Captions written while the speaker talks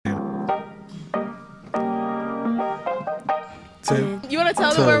You want to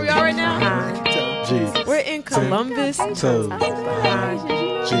tell them where we are right now? Jesus. We're in Columbus. Toes behind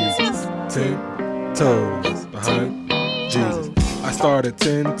Jesus. 10 toes behind Jesus. I started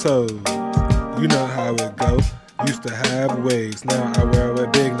 10 toes. You know how it go. Used to have waves, now I wear a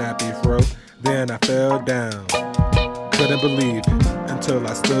big nappy fro. Then I fell down. Couldn't believe it until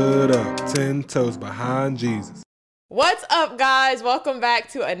I stood up 10 toes behind Jesus. What's up, guys? Welcome back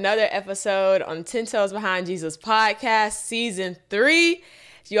to another episode on 10 Toes Behind Jesus podcast, season 3.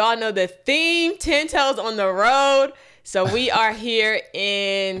 You all know the theme, 10 Toes on the road. So we are here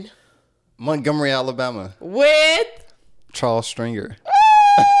in Montgomery, Alabama, with Charles Stringer.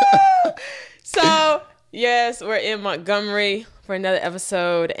 So yes, we're in Montgomery for another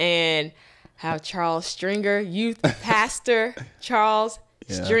episode and have Charles Stringer, youth pastor Charles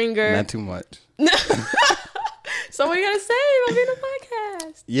Stringer. Not too much. So what are you going to say about being on the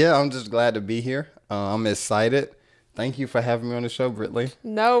podcast? Yeah, I'm just glad to be here. I'm excited. Thank you for having me on the show, Britley.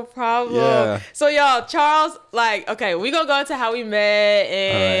 No problem. Yeah. So y'all, Charles, okay, we gonna go into how we met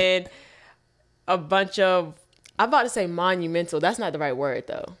and a bunch of, I'm about to say monumental. That's not the right word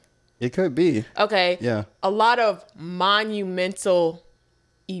though. It could be. Okay. Yeah. A lot of monumental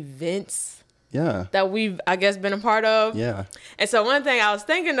events. Yeah. That we've, I guess, been a part of. Yeah. And so one thing I was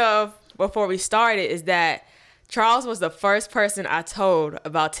thinking of before we started is that Charles was the first person I told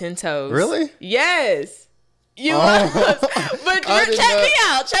about 10 Toes. Really? Yes. You was. But check me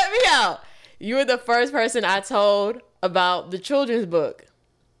out. You were the first person I told about the children's book.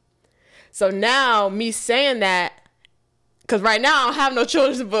 So now me saying that, because right now I don't have no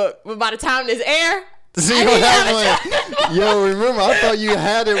children's book, but by the time this air, See what happened? Yo, remember, I thought you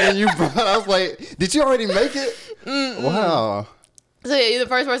had it when you brought it. I was like, did you already make it? Wow. So yeah, you're the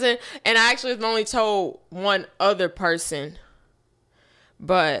first person, and I actually only told one other person.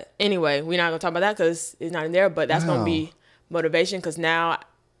 But anyway, we're not gonna talk about that because it's not in there. But that's gonna be motivation because now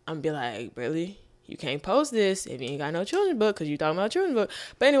I'm gonna be like, really, you can't post this if you ain't got no children's book because you talking about children's book.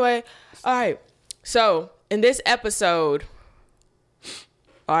 But anyway, all right. So in this episode,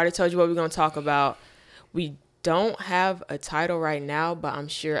 I already told you what we're gonna talk about. We don't have a title right now, but I'm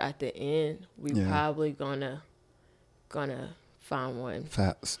sure at the end we probably gonna find one.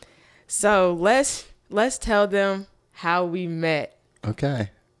 Facts. So let's tell them how we met. Okay.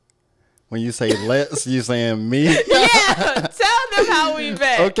 When you say let's, you saying me? Yeah, tell them how we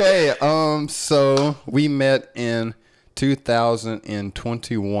met. Okay. So we met in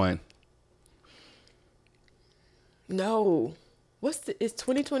 2021. No. It's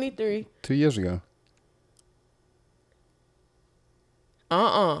 2023. 2 years ago.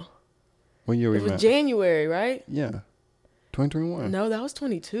 What year we It was met? January, right? Yeah. 2021. No, that was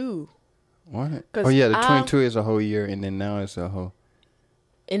 22. What? Oh, yeah. The 22 is a whole year, and then now it's a whole.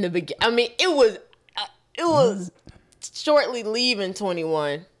 In the beginning, I mean, it was shortly leaving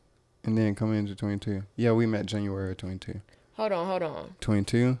 21. And then coming into 22. Yeah, we met January of 22. Hold on.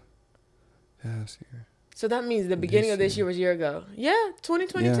 22? Yes, year. So that means the beginning of this year was a year ago. Yeah,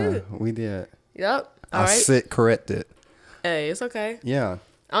 2022. Yeah, we did. Yep. All right. sit corrected. Hey, it's okay. Yeah.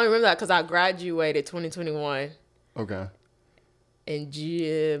 I don't remember that because I graduated 2021 Okay. in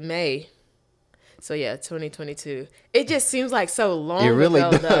May. So yeah, 2022. It just seems like so long. It really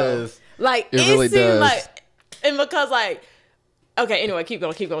ago, does. Though. Like it really seems does. like, and because like, okay. Anyway, keep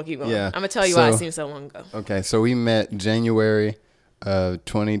going. Yeah. I'm gonna tell you why it seems so long ago. Okay, so we met January of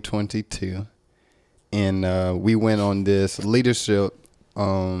 2022, and we went on this leadership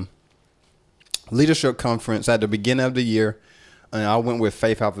conference at the beginning of the year. And I went with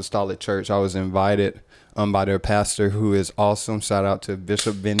Faith Apostolic Church. I was invited by their pastor, who is awesome. Shout out to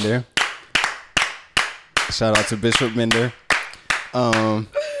Bishop Bender.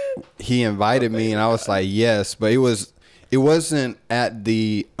 He invited me, and I was like, yes. But it wasn't at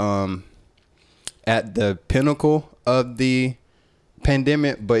the pinnacle of the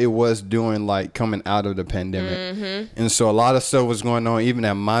pandemic, but it was during like coming out of the pandemic. Mm-hmm. And so a lot of stuff was going on even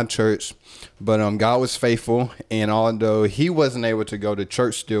at my church, but God was faithful, and although he wasn't able to go, the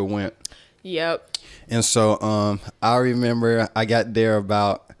church still went. Yep. And so I remember I got there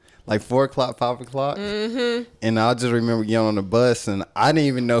about like 4 o'clock, 5 o'clock. Mm-hmm. And I just remember getting on the bus, and I didn't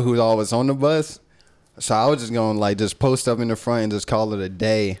even know who all was on the bus. So I was just going to just post up in the front and just call it a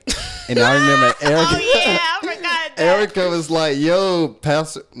day. And I remember Erica. Oh yeah, I forgot that. Erica was like, yo,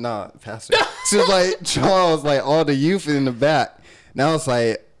 Pastor. She was like, Charles, like all the youth in the back. And I was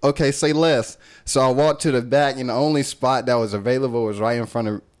like, okay, say less. So I walked to the back, and the only spot that was available was right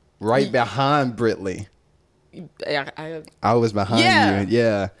behind Britley. I was behind you.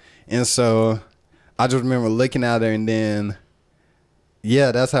 Yeah. And so I just remember looking at her, and then,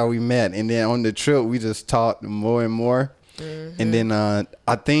 yeah, that's how we met. And then on the trip, we just talked more and more. And then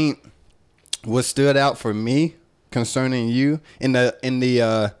I think what stood out for me concerning you in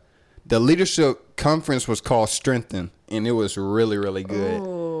the leadership conference was called Strengthen, and it was really, really good.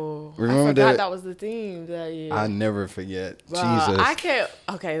 Oh, Remember I forgot that was the theme that year. I never forget. Wow, Jesus. I can't.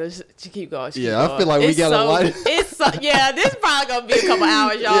 Okay, let's just keep going. Keep Yeah, I going. feel like we It's got a lot. It's so, yeah, this is probably gonna be a couple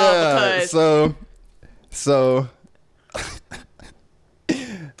hours, y'all. Because So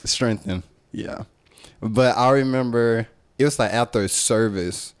Strengthen. Yeah. But I remember it was like after a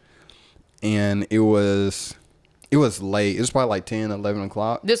service, and it was late. It was probably like 10, 11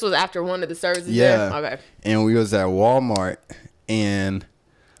 o'clock. this was after one of the services. Yeah. There? Okay. And we was at Walmart, and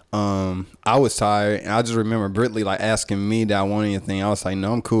I was tired, and I just remember Britley like asking me that I want anything. I was like,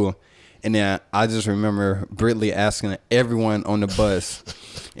 no, I'm cool. And then I just remember Britley asking everyone on the bus.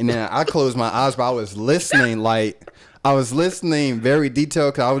 And then I closed my eyes, but I was listening very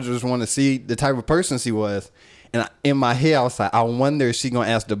detailed, because I would just want to see the type of person she was. And in my head, I was like, I wonder if she going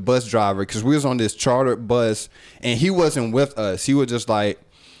to ask the bus driver, because we was on this chartered bus, and he wasn't with us. He was just like,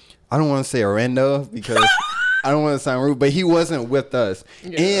 I don't want to say a rando, because I don't want to sound rude, but he wasn't with us.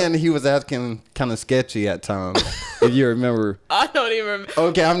 Yeah. And he was acting kind of sketchy at times, if you remember. I don't even remember.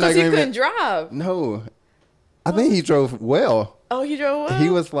 Okay, I'm not going to. Because he couldn't drive. No. I think he drove well. Oh, he drove well? He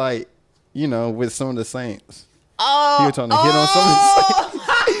was like, with some of the Saints. Oh. He was trying to hit on some of the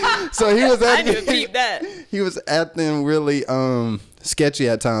Saints. So he was acting. I didn't keep that. He was acting really sketchy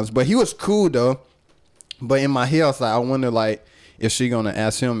at times, but he was cool though. But in my head, I was like, I wonder like if she gonna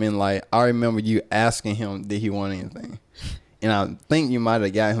ask him, and like I remember you asking him, did he want anything? And I think you might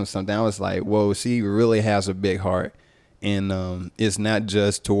have got him something. I was like, whoa, she really has a big heart, and it's not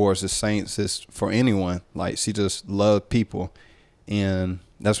just towards the Saints; it's for anyone. Like she just loved people, and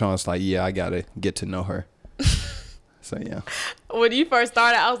that's when I was like, yeah, I gotta get to know her. So yeah. When you first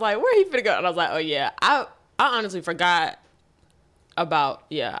started, I was like, where he finna go? And I was like, oh yeah. I honestly forgot about,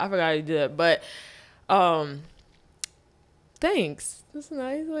 I forgot he did. But thanks. That's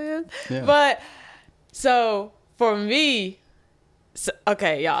nice, man. Yeah. But so for me,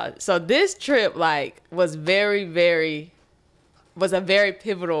 okay, y'all. So this trip like was a very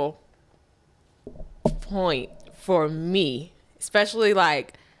pivotal point for me, especially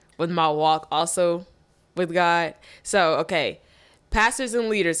like with my walk also with God. So, okay, pastors and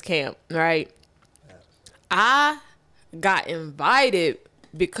leaders camp, right? I got invited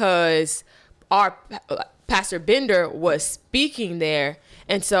because our Pastor Bender was speaking there.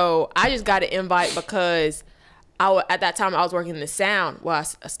 And so I just got an invite because at that time I was working the sound. Well,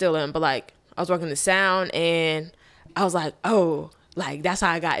 I still am, but like I was working the sound, and I was like, oh, like that's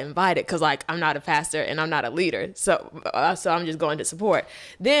how I got invited, because like I'm not a pastor and I'm not a leader. So I'm just going to support.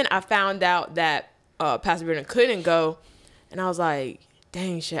 Then I found out that Pastor Brennan couldn't go, and I was like,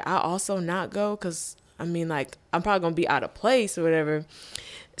 dang, shit, I also not go, because I mean, like, I'm probably gonna be out of place or whatever.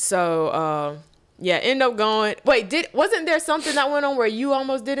 So end up going. Wait, wasn't there something that went on where you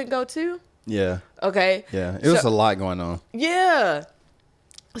almost didn't go too? Yeah. Okay. Yeah, it was a lot going on. Yeah.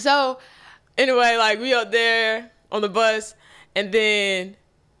 So anyway, like we up there on the bus, and then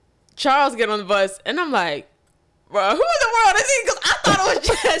Charles get on the bus, and I'm like, bro, who in the world is he? Because I thought it was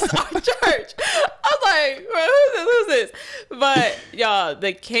just our church. I was like, bro, who's this? But y'all,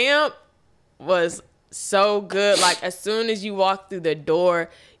 the camp was so good. Like as soon as you walk through the door,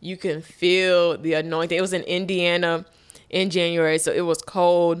 you can feel the anointing. It was in Indiana in January, so it was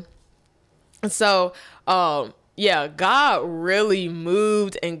cold. So, God really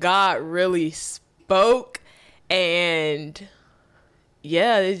moved, and God really spoke, and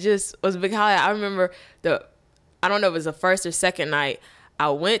it just was a big highlight. I remember I don't know if it was the first or second night, I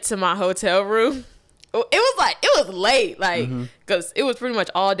went to my hotel room. It was late, like, because it was pretty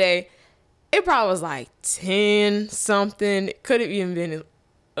much all day. It probably was like 10 something. It could have even been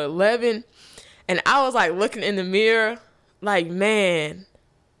 11. And I was like looking in the mirror, like, man,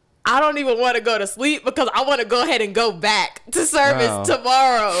 I don't even want to go to sleep because I want to go ahead and go back to service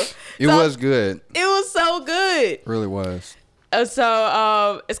tomorrow. It was good. It was so good. It really was.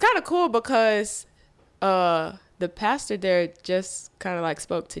 So it's kind of cool because the pastor there just kind of like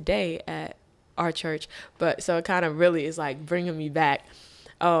spoke today at our church, but so it kind of really is like bringing me back.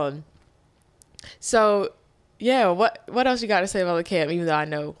 So yeah, what else you got to say about the camp? Even though I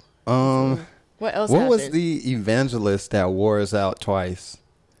know. What else? What was the evangelist that wore us out twice?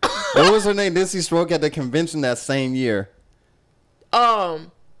 What was her name? Did she spoke at the convention that same year?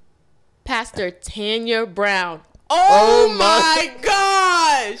 Pastor Tanya Brown. Oh my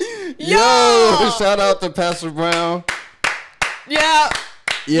gosh! Yo, shout out to Pastor Brown. Yeah.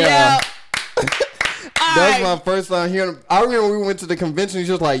 That was my first time hearing. I remember we went to the convention.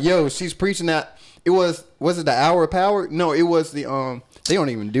 She was like, "Yo, she's preaching at was it the Hour of Power? No, it was the they don't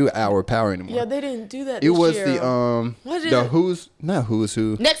even do Hour of Power anymore. Yeah, they didn't do that. It was year. the Who's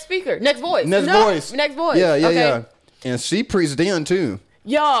Who. Next speaker, next voice. Next voice. Yeah, yeah. And she preached in too.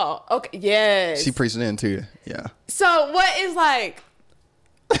 Y'all, okay, yes. She preached in too. Yeah. So what is like,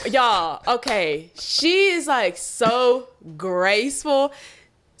 y'all, okay, she is like so graceful.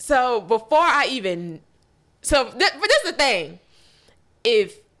 So before I even, but this is the thing.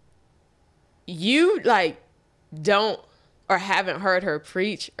 If you like don't or haven't heard her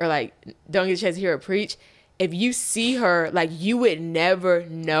preach or like don't get a chance to hear her preach, if you see her, like you would never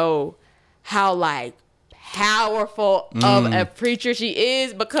know how like powerful of a preacher she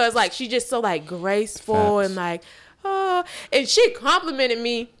is, because like she's just so like graceful. Facts. And like, oh, and she complimented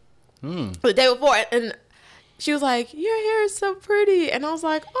me the day before, and she was like, your hair is so pretty, and I was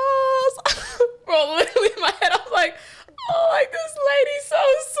like, oh, bro, literally in my head I was like, oh, like this lady's so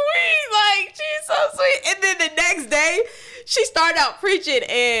sweet, like she's so sweet. And then the next day she started out preaching,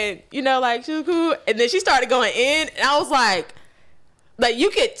 and you know, like she was cool, and then she started going in, and I was like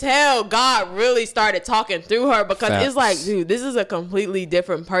you could tell God really started talking through her, because Facts. it's like, dude, this is a completely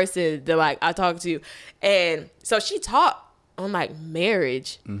different person that like I talked to. And so she taught on like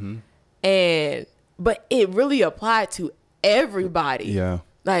marriage, and but it really applied to everybody. Yeah.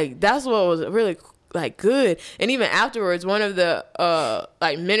 Like that's what was really like good. And even afterwards, one of the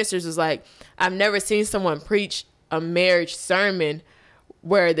like ministers was like, I've never seen someone preach a marriage sermon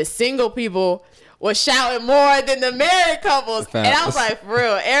where the single people was shouting more than the married couples. Facts. And I was like, for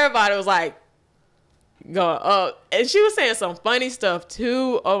real, everybody was like going up. And she was saying some funny stuff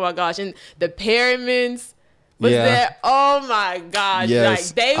too. Oh my gosh. And the Perrimans was there. Oh my gosh. Yes.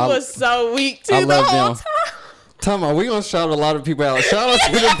 Like they was so weak too I the love whole them. time. Tell me, we gonna shout a lot of people out. Shout out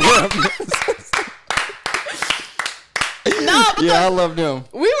to the Perrimans. No, because Yeah, I love them.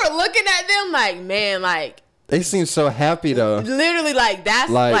 we were looking at them like, man, like They seem so happy though. literally like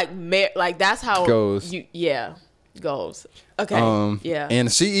that's Like, like that's how goes. goes. Okay. Yeah.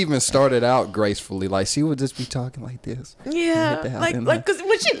 And she even started out gracefully. Like she would just be talking like this. Yeah, Hit that like and because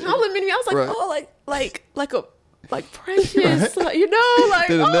when she complimented me, I was like, Right. oh, like precious, like, you know, like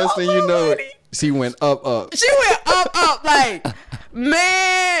Then the next thing you know, lady. she went up. She went up, like,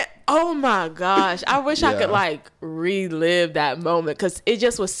 man, oh my gosh, I wish I Yeah. could like relive that moment, because it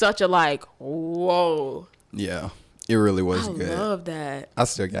just was such a like, whoa, Yeah, it really was I good. love that. I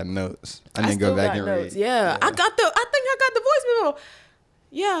still got notes. I didn't still go back got and notes. read. Yeah, I think I got the voice memo.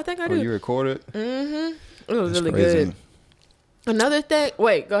 Yeah, I think I Oh, do. you recorded? It was That's really crazy. good. Another thing.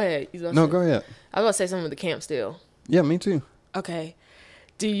 Wait, go ahead. You gonna No, say- go ahead. I was gonna say something with the camp still. Yeah, me too. Okay.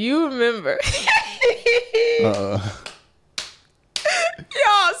 Do you remember? Uh,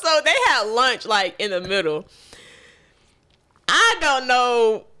 Y'all, so they had lunch like in the middle. I don't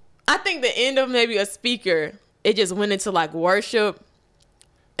know. I think the end of maybe a speaker, it just went into like worship.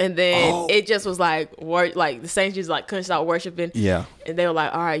 And then it just was like like the saints just like couldn't stop worshiping. Yeah. And they were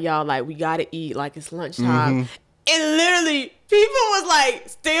like, all right, y'all, like we gotta eat, like it's lunchtime. And literally people was like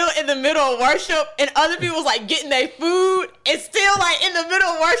still in the middle of worship, and other people was like getting their food and still like in the middle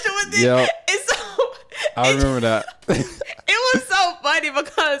of worship with it. Yep. And so I remember that. it was so funny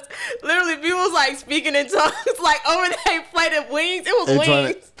because literally people was like speaking in tongues like over their plate of wings. It was They tryna-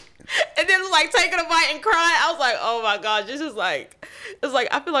 wings. And then like taking a bite and crying. I was like, oh my gosh, this is like, it's like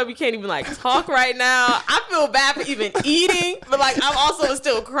I feel like we can't even like talk right now. I feel bad for even eating, but like I'm also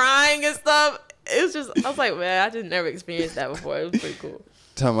still crying and stuff. It was just, I was like, man, I just never experienced that before. It was pretty cool.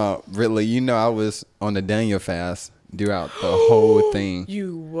 Talking about Ridley, you know I was on the Daniel fast throughout the whole thing.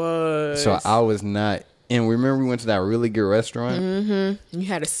 You was. So I was not. And remember we went to that really good restaurant? You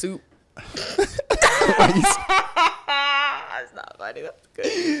had a soup. It's not funny. That's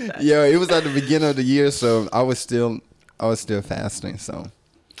good. Yeah, it was at the beginning of the year, so I was still fasting. So,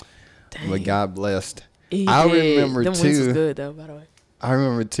 but God blessed. I remember Them wings was too. good though, by the way. I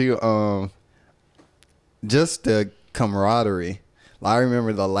remember too. Just the camaraderie. Like, I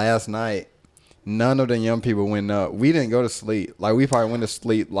remember the last night, none of the young people went up. We didn't go to sleep. Like we probably went to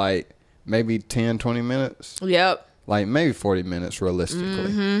sleep like maybe 10, 20 minutes. Yep. Like maybe 40 minutes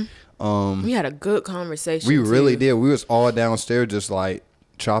realistically. We had a good conversation. We really too. did. We was all downstairs just like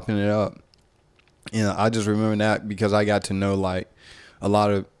chopping it up. And I just remember that because I got to know like a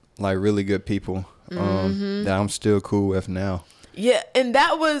lot of like really good people that I'm still cool with now. Yeah, and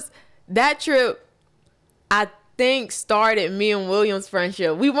that trip, I think, started me and William's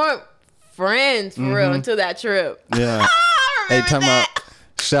friendship. We weren't friends for real until that trip. Yeah. I Hey, remember time that.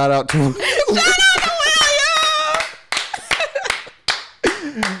 out. Shout out to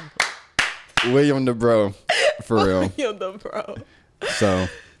William the bro. For real. William the bro. So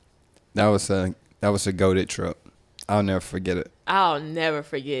that was That was a goated trip. I'll never forget it. I'll never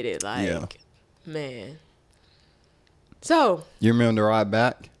forget it. Like, Yeah. man. So, You remember the ride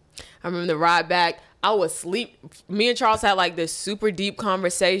back? I remember the ride back. I was asleep. Me and Charles had like this super deep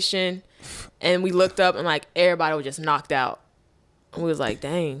conversation, and we looked up and like everybody was just knocked out. And we was like,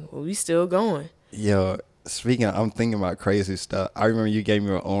 dang, well, we still going. Yo, speaking of, I'm thinking about crazy stuff. I remember you gave me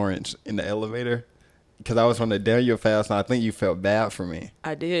an orange in the elevator because I was on the Daniel fast, and I think you felt bad for me.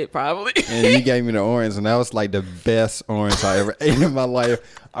 I did, probably. And you gave me the orange, and that was like the best orange I ever ate in my life.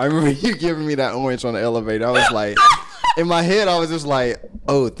 I remember you giving me that orange on the elevator. I was like, in my head, I was just like,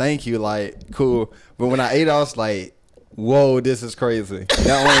 oh, thank you, like, cool. But when I ate, I was like, whoa, this is crazy.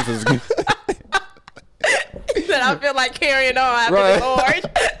 That orange is good. That I feel like carrying on after this orange.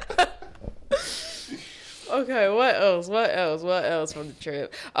 Okay, what else? What else from the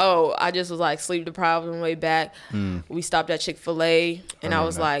trip? Oh, I just was like sleep deprived on the way back. We stopped at Chick-fil-A, and I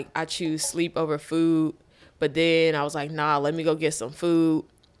was like, I choose sleep over food. But then I was like, nah, let me go get some food.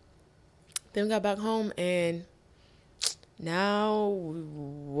 Then we got back home, and now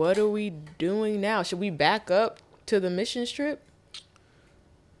what are we doing now? Should we back up to the mission trip?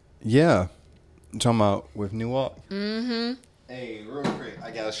 Yeah. You talking about with New Walk? Mm-hmm. Hey, real quick, I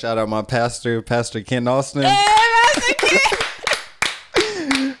got to shout out my pastor, Pastor Ken Austin. Hey, Pastor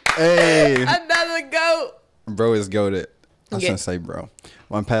Ken! Hey. Another goat. Bro is goated. I Yeah. shouldn't say bro.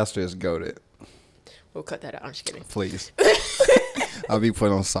 My pastor is goated. We'll cut that out. I'm just kidding. Please. I'll be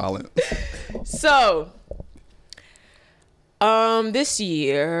put on silent. So, this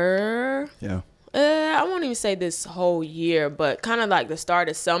year, Yeah. I won't even say this whole year, but kind of like the start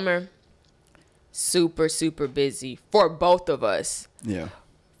of summer, super, super busy for both of us. Yeah.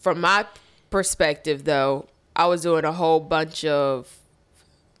 From my perspective, though, I was doing a whole bunch of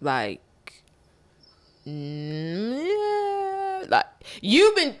like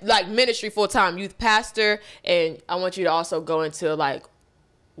you've been like ministry full-time youth pastor, and I want you to also go into like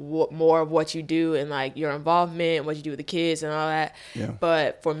more of what you do and like your involvement, what you do with the kids and all that. Yeah.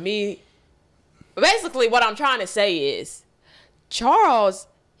 But for me, basically what I'm trying to say is Charles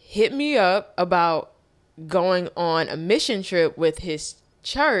hit me up about going on a mission trip with his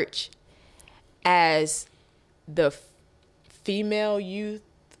church as the female youth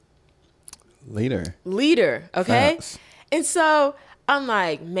Leader. okay? Facts. And so I'm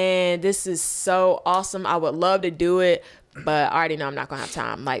like, man, this is so awesome. I would love to do it, but I already know I'm not gonna have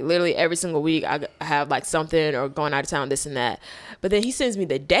time. Like literally every single week I have like something or going out of town, this and that. But then he sends me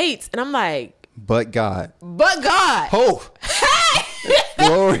the dates, and I'm like, But God. but God. Oh.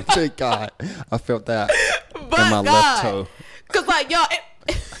 Glory to God. I felt that But in my God. left toe. Cause like y'all,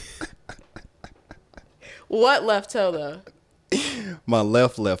 what left toe though? My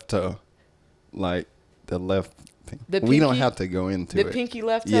left toe. Like the left. The We don't pinky- have to go into The it. pinky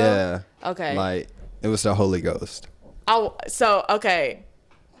left toe. Yeah. Okay. Like it was the Holy Ghost. Okay.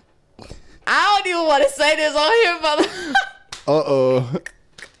 I don't even want to say this on here, but Uh-oh.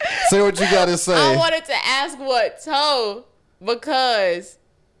 Say what you gotta say. I wanted to ask what toe, because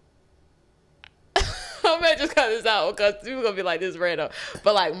I'm gonna just cut this out because people gonna be like, this is random.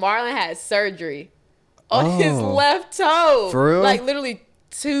 But like Marlon had surgery on his Oh. left toe. For real? Like literally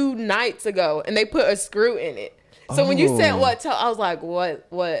 2 nights ago, and they put a screw in it. So when you said Oh. what toe, I was like,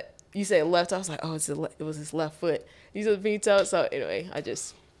 what? You said left toe. I was like, oh, it was his left foot. You said pinky toe. So anyway,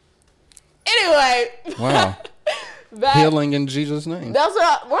 Wow. back- Healing in Jesus' name. That's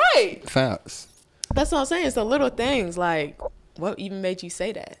right. Facts. That's what I'm saying. It's the little things. Like, what even made you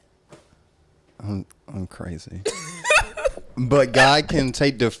say that? I'm crazy. But God can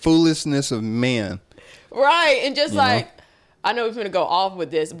take the foolishness of man. Right. And just You know? like, I know we're going to go off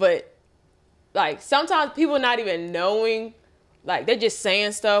with this, but like sometimes people not even knowing, like they're just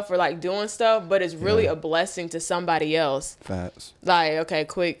saying stuff or like doing stuff, but it's really Yeah. a blessing to somebody else. Facts. Like, okay,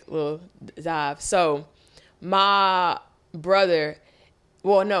 quick little dive. So my brother,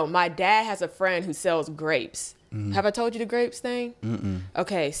 my dad has a friend who sells grapes. Have I told you the grapes thing? Mm-mm.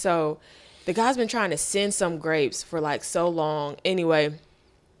 Okay, so the guy's been trying to send some grapes for like so long. Anyway,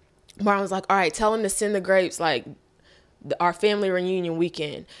 Marlon was like, all right, tell him to send the grapes like our family reunion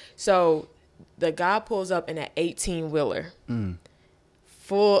weekend. So the guy pulls up in an 18-wheeler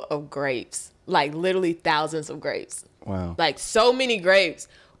full of grapes, like literally thousands of grapes. Wow. Like so many grapes.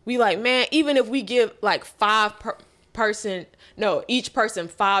 We like, man, even if we give like each person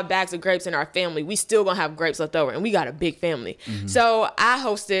 5 bags of grapes in our family, we still gonna have grapes left over, and we got a big family. So I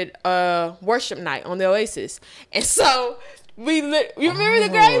hosted a worship night on the Oasis, and so you remember the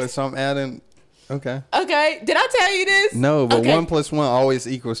grapes? So I'm adding. Okay. Okay, did I tell you this? No, but Okay. 1 + 1 always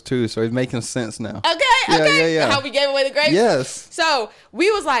equals 2, so it's making sense now. Okay, Yeah, okay. yeah, yeah. How we gave away the grapes? Yes. So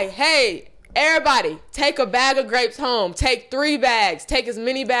we was like, hey, Everybody, take a bag of grapes home. Take 3 bags. Take as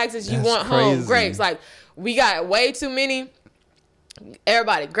many bags as you want home. Grapes. Like, we got way too many.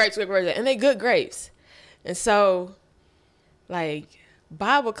 Everybody, grapes, and they good grapes. And so, like,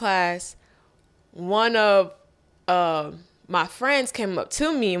 Bible class, one of my friends came up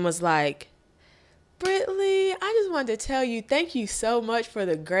to me and was like, Brittany, I just wanted to tell you, thank you so much for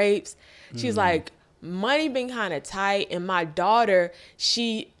the grapes. She's like, money been kind of tight, and my daughter,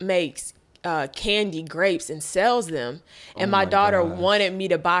 she makes candy grapes and sells them. And my daughter wanted me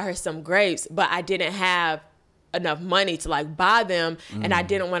to buy her some grapes, but I didn't have enough money to like buy them, and I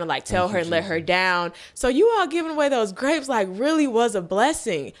didn't want to like tell her and let her down. So you all giving away those grapes like really was a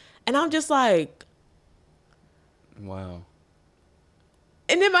blessing. And I'm just like, wow.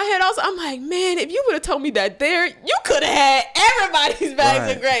 And in my head also, I'm like, man, if you would have told me that there, you could have had everybody's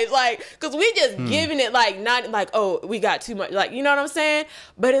bags of grapes. Like, because we just giving it like, not like, oh, we got too much. Like, you know what I'm saying?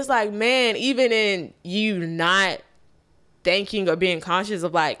 But it's like, man, even in you not thinking or being conscious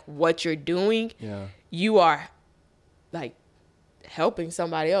of like what you're doing, you are like helping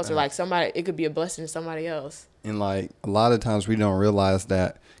somebody else, or like somebody, it could be a blessing to somebody else. And like a lot of times we don't realize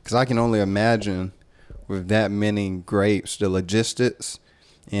that, because I can only imagine with that many grapes, the logistics,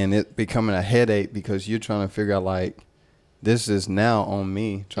 and it becoming a headache because you're trying to figure out like, this is now on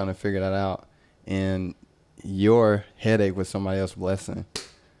me trying to figure that out, and your headache with somebody else's blessing.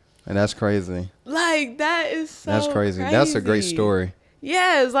 And that's crazy. Like, that is so That's crazy. That's a great story.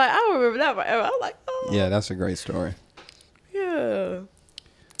 Yeah, it's like, I don't remember that forever. I was like, oh. Yeah, that's a great story. Yeah.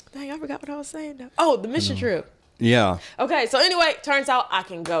 Dang, I forgot what I was saying now. Oh, the mission trip. Yeah. Okay, so anyway, turns out I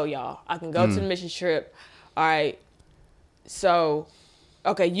can go, y'all. I can go to the mission trip. All right. So,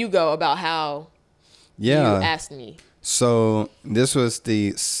 okay, you go about how you asked me. So this was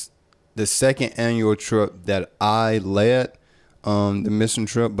the second annual trip that I led, the mission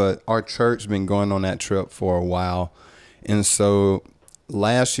trip, but our church been going on that trip for a while. And so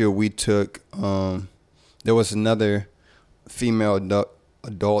last year we took, there was another female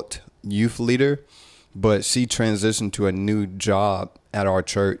adult youth leader, but she transitioned to a new job at our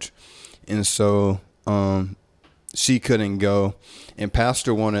church. And so she couldn't go. And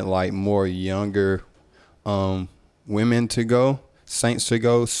Pastor wanted like more younger women to go, saints to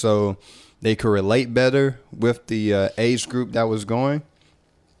go, so they could relate better with the age group that was going.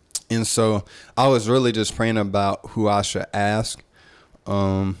 And so I was really just praying about who I should ask.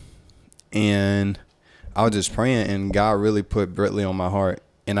 And I was just praying, and God really put Brittany on my heart.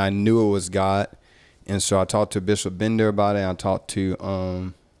 And I knew it was God. And so I talked to Bishop Bender about it. I talked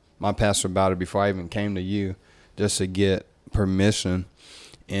to my pastor about it before I even came to you, just to get permission.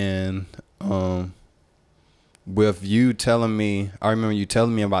 And with you telling me, I remember you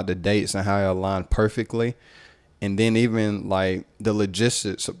telling me about the dates and how it aligned perfectly. And then even like the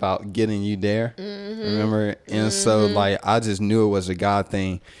logistics about getting you there, remember? And so like, I just knew it was a God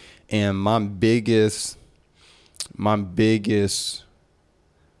thing. And my biggest,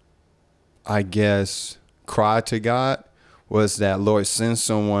 I guess, cry to God was that, Lord, send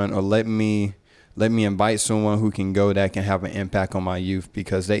someone, or let me invite someone who can go that can have an impact on my youth,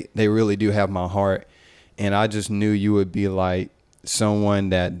 because they really do have my heart. And I just knew you would be like someone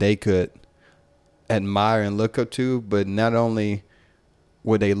that they could admire and look up to, but not only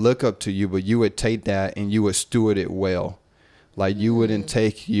would they look up to you, but you would take that and you would steward it well. Like you wouldn't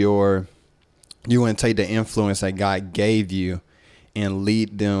take the influence that God gave you and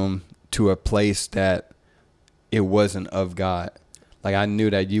lead them to a place that it wasn't of God. Like I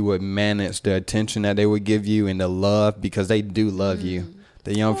knew that you would manage the attention that they would give you and the love, because they do love you.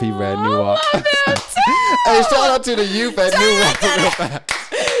 The young people at New Walk. Hey, shout out to the youth at New Walk.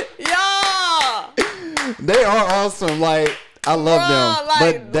 Y'all, they are awesome. Like I love them, like,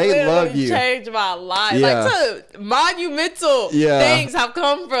 but they love you. Changed my life. Yeah. Like monumental things have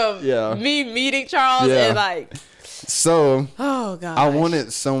come from me meeting Charles and like. So, oh god, I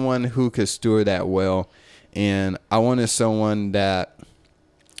wanted someone who could steward that well, and I wanted someone that,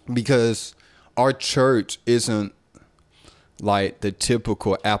 because our church isn't like the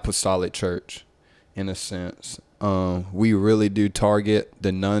typical apostolic church, in a sense. We really do target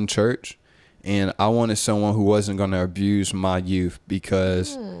the non-church, and I wanted someone who wasn't going to abuse my youth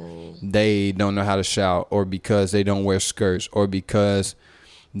because they don't know how to shout, or because they don't wear skirts, or because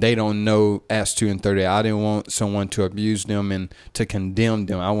they don't know Acts 2 and 30. I didn't want someone to abuse them and to condemn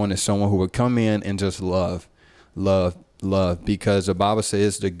them. I wanted someone who would come in and just love, because the Bible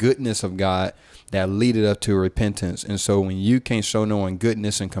says the goodness of God that leadeth up to repentance. And so when you can't show no one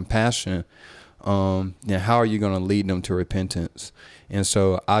goodness and compassion, then how are you going to lead them to repentance? And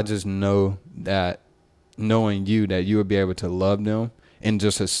so I just know that, knowing you, that you would be able to love them and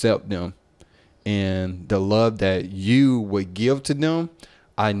just accept them and the love that you would give to them,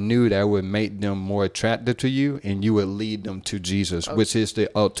 I knew that would make them more attractive to you, and you would lead them to Jesus, which is the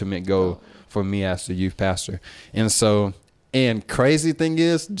ultimate goal for me as the youth pastor. And so, and crazy thing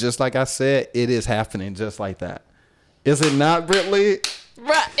is, just like I said, it is happening just like that. Is it not, Brittany?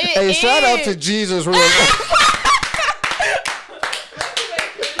 Bruh, Hey, shout out to Jesus real quick.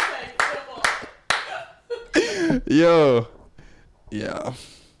 Yo, yeah.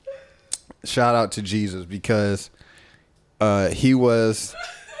 Shout out to Jesus, because he was.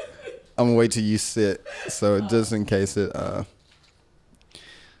 I'm gonna wait till you sit, so just in case it,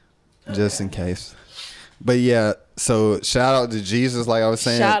 just in case. But yeah, so shout out to Jesus, like I was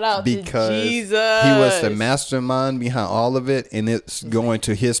saying, Shout out to because Jesus. he was the mastermind behind all of it, and it's going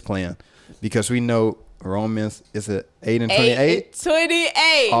to his plan, because we know Romans, is it 8:28?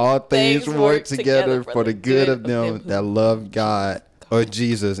 28. All things work together for the good of them who- that love God or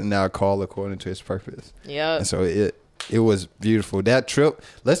Jesus and that are called according to his purpose. Yep. And so it was beautiful. That trip,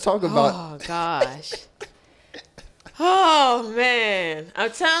 let's talk about. Oh gosh. Oh man,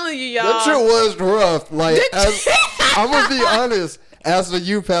 I'm telling you, y'all. That trip was rough. Like, I'm gonna be honest, as a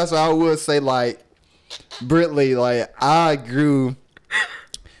youth pastor, I would say, like, Brittany, like, I grew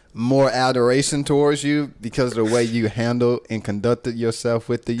more adoration towards you because of the way you handled and conducted yourself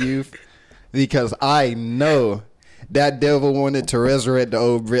with the youth. Because I know that devil wanted to resurrect the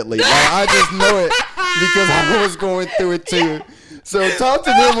old Brittany. Like, I just know it because I was going through it too. So talk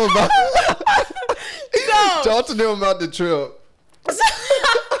to them about. Talk to them about the trip.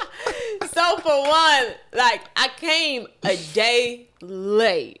 So for one, like, I came a day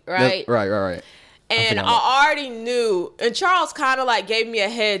late, right? Right. And I already knew, and Charles kind of like gave me a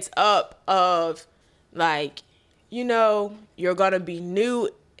heads up of like, you know, you're going to be new.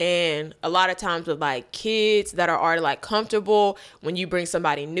 And a lot of times with like kids that are already like comfortable, when you bring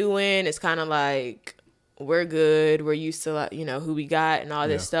somebody new in, it's kind of like, we're good. We're used to, like, you know, who we got and all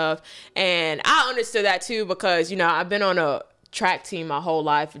this stuff. And I understood that too, because, you know, I've been on a track team my whole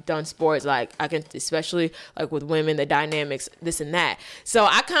life, done sports, like I can, especially like with women, the dynamics, this and that. So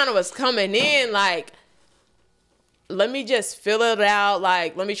I kind of was coming in like, let me just fill it out.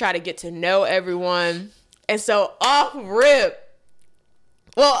 Like, let me try to get to know everyone. And so off rip,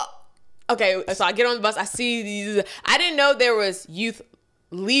 well, okay, so I get on the bus, I see these, I didn't know there was youth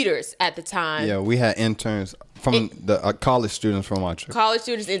leaders at the time. Yeah, we had interns from the college students from our trip. College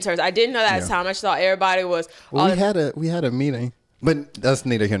students, interns. I didn't know that at the time. I just thought everybody was. Well, we had a meeting, but that's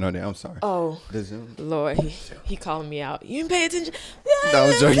neither here nor there. I'm sorry. Oh, Lord, he calling me out. You didn't pay attention. That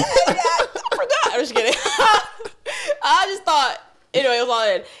was joking. I forgot. I'm just kidding. I just thought. Anyway, it was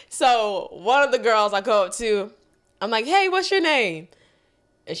all in. So one of the girls I go up to, I'm like, "Hey, what's your name?"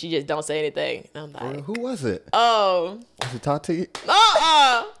 And she just don't say anything. And I'm like, Who was it? "Oh, Was it Tati? It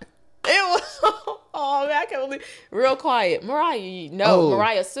was, oh man, I can't believe, real quiet. Mariah,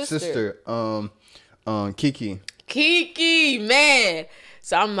 Mariah's sister. Kiki, man.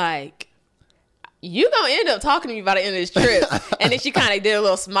 So I'm like, you gonna end up talking to me by the end of this trip. And then she kind of did a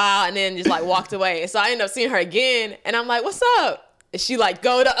little smile and then just like walked away. And so I ended up seeing her again. And I'm like, what's up? And she like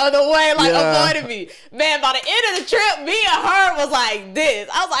go the other way, like avoided me. Man, by the end of the trip, me and her was like this.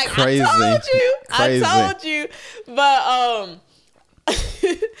 I was like, Crazy. I told you. But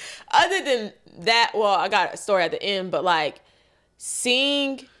other than that, well, I got a story at the end, but like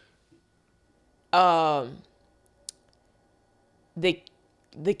seeing the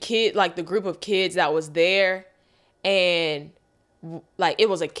kid, like the group of kids that was there, and like it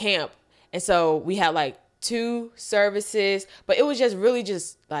was a camp, and so we had like 2 services, but it was just really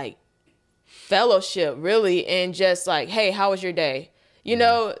just like fellowship, really, and just like, hey, how was your day? You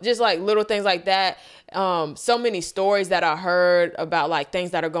know, just like little things like that. So many stories that I heard about like things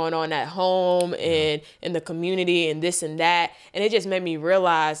that are going on at home and in the community and this and that. And it just made me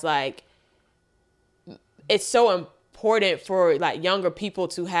realize like it's so important for like younger people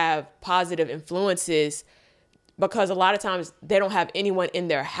to have positive influences, because a lot of times they don't have anyone in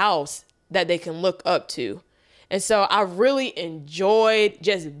their house that they can look up to. And so I really enjoyed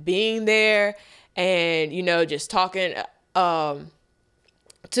just being there and, you know, just talking to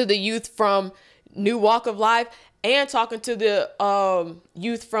the youth from New Walk of Life and talking to the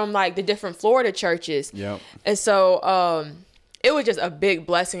youth from like the different Florida churches. Yep. And so it was just a big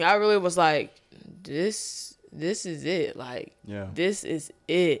blessing. I really was like, this is it. Like, this is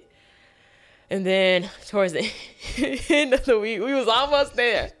it. And then towards the end of the week, we was almost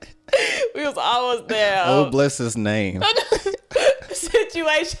there. Oh, bless his name.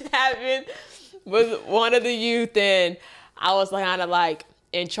 Situation happened with one of the youth, and I was kind of like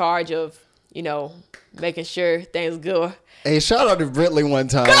in charge of, you know, making sure things go. Hey, shout out to Britley one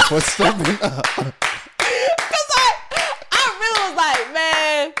time for stepping up. Cause I really was like,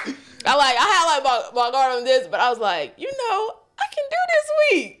 man, I had like my guard on this, but I was like, I can do this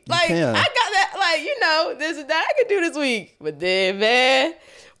week. Like, can. I got that, like, this and that I can do this week. But then, man,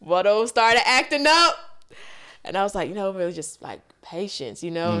 Watto started acting up. And I was like, really just like patience,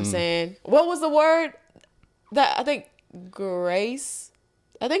 what I'm saying? What was the word that I think grace?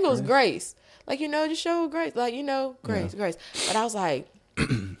 I think it was grace. Like, just show grace. Like, grace. But I was like,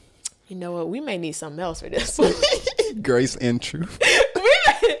 you know what? We may need something else for this. Grace and truth.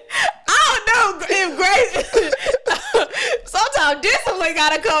 I don't know if grace. Sometimes discipline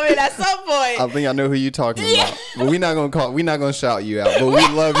gotta come in at some point. I think I know who you're talking about. But we're not gonna shout you out. But we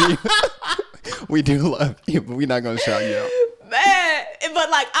love you. We do love you, but we're not gonna shout you out. Man, but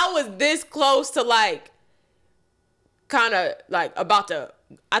like I was this close to like kind of like about to.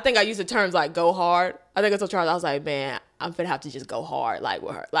 I think I used the terms like go hard. I think it's what I was like, man, I'm finna have to just go hard like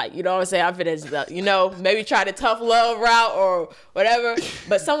with her. Like, you know what I'm saying? I'm finna, maybe try the tough love route or whatever.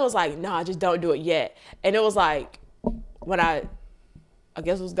 But someone was like, nah, just don't do it yet. And it was like when I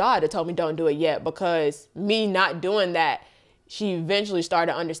guess it was God that told me don't do it yet, because me not doing that, she eventually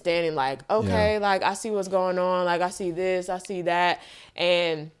started understanding like, okay, like I see what's going on. Like I see this, I see that.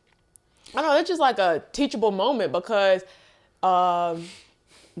 And I don't know, it's just like a teachable moment because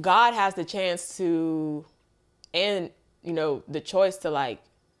God has the chance to, and the choice to like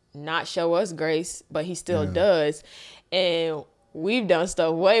not show us grace, but he still does. And we've done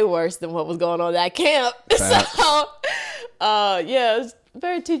stuff way worse than what was going on at that camp. Facts. So it's a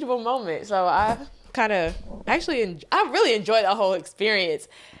very teachable moment. So I really enjoyed the whole experience.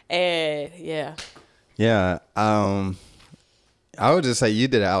 And I would just say you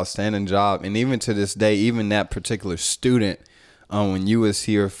did an outstanding job. And even to this day, even that particular student, when you was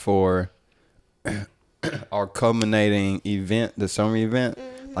here for our culminating event, the summer event,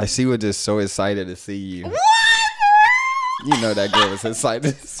 like she was just so excited to see you. What? That girl was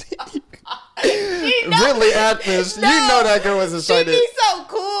excited to see you. Really, Athens, that girl was excited. She be so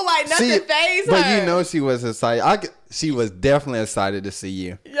cool, like nothing fazed her. But she was excited. She was definitely excited to see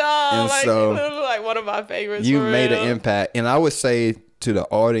you. And so like one of my favorites. You made an impact, and I would say to the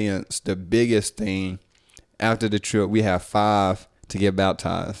audience, the biggest thing after the trip, we have 5 to get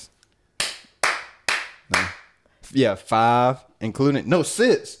baptized. No. Yeah, 5, including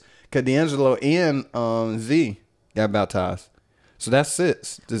 6, because D'Angelo and Z got baptized. So that's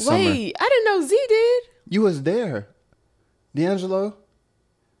 6 this summer. Wait, I didn't know Z did. You was there, D'Angelo.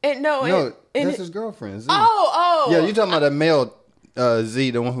 That's his girlfriend. Z. Oh. Yeah, you talking about the male Z,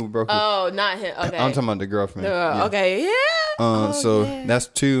 the one who broke. Not him. Okay. I'm talking about the girlfriend. Yeah. Okay. Yeah. That's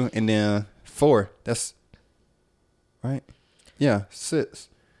 2, and then 4. That's right. Yeah, 6.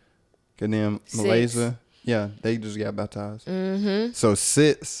 And then Malaysia. Yeah, they just got baptized. Mm-hmm. So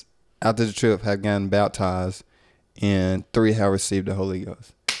 6 after the trip have gotten baptized, and 3 have received the Holy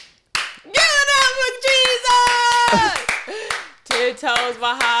Ghost. Give it up for Jesus! 10 toes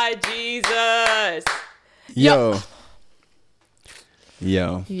behind Jesus. Yo.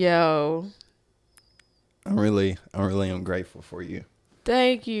 I really am grateful for you.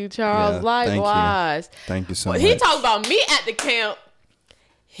 Thank you, Charles. Likewise. Thank you so much. He talked about me at the camp.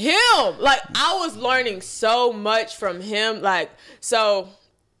 Like I was learning so much from him. Like, so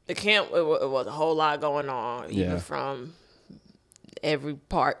the camp, it was a whole lot going on, even from every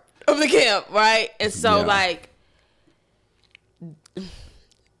part of the camp, right? And so like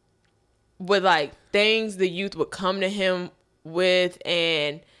with like things the youth would come to him with,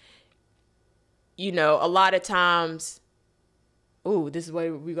 and a lot of times, this is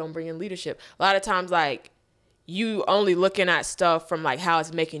where we're gonna bring in leadership. A lot of times, like, you only looking at stuff from like how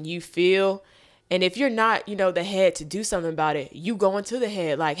it's making you feel. And if you're not, the head to do something about it, you go into the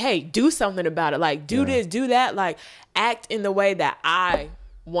head like, hey, do something about it. Like, do this, do that. Like, act in the way that I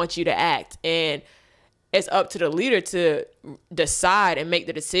want you to act. And it's up to the leader to decide and make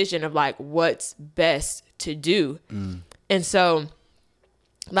the decision of like what's best to do. And so,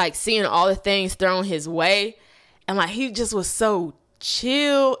 like, seeing all the things thrown his way, and like he just was so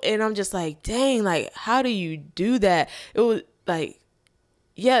chill, and I'm just like, dang, like, how do you do that? It was like,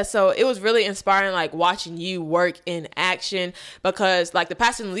 so it was really inspiring, like watching you work in action, because like the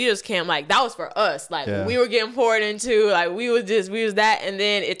Pastor and Leaders Camp, like that was for us. Like we were getting poured into, like we was that, and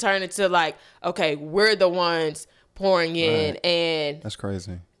then it turned into like, okay, we're the ones pouring in, and that's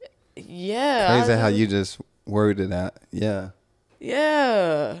crazy. Yeah. Crazy how you just worded that. Yeah.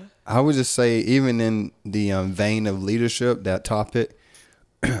 Yeah. I would just say, even in the vein of leadership, that topic,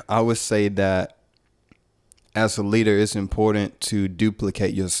 I would say that as a leader, it's important to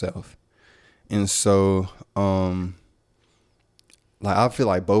duplicate yourself. And so like I feel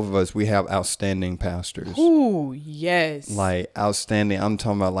like both of us, we have outstanding pastors. Ooh, yes. Like outstanding. I'm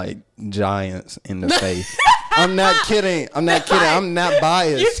talking about like giants in the faith. I'm not kidding. I'm not kidding. I'm not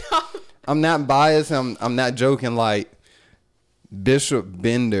biased. I'm not biased. I'm not joking. Like Bishop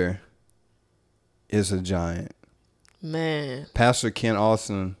Bender is a giant. Man. Pastor Ken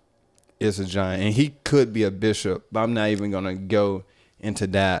Austin is a giant, and he could be a bishop, but I'm not even gonna go into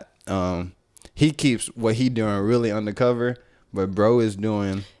that. He keeps what he doing really undercover, but bro is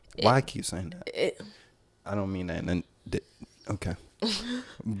doing. Why I keep saying that? I don't mean that. Okay,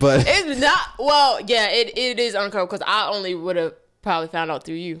 but it's not. Well, yeah, it is undercover because I only would have probably found out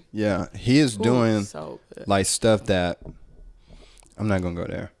through you. Yeah, he is doing so good. Like stuff that I'm not gonna go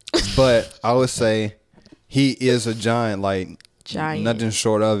there, but I would say he is a giant, like nothing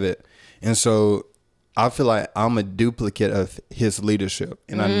short of it. And so I feel like I'm a duplicate of his leadership,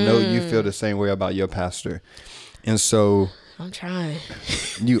 and I know you feel the same way about your pastor. And so I'm trying.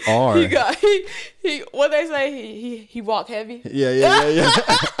 You are. He what they say, he walk heavy. Yeah.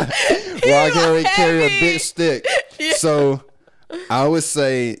 Walk heavy, carry a big stick. Yeah. So I would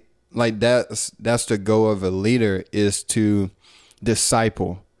say like that's the goal of a leader, is to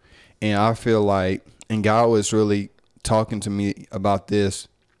disciple. And I feel like, and God was really talking to me about this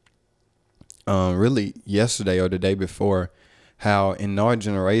really yesterday or the day before, how in our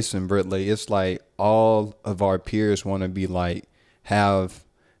generation, Britley, it's like all of our peers want to be like have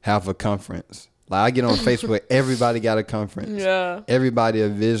a conference. Like I get on Facebook, everybody got a conference. Yeah. Everybody a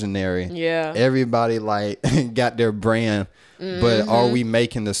visionary. Yeah. Everybody like got their brand. But are we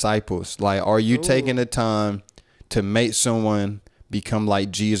making disciples? Like, are you taking the time to make someone become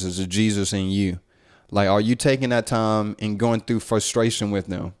like Jesus, or Jesus in you? Like, are you taking that time and going through frustration with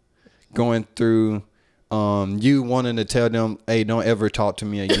them? Going through you wanting to tell them, hey, don't ever talk to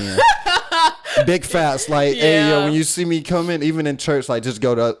me again. Big facts, like, hey, yo, when you see me coming, even in church, like, just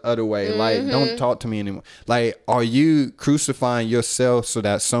go the other way. Like, don't talk to me anymore. Like, are you crucifying yourself so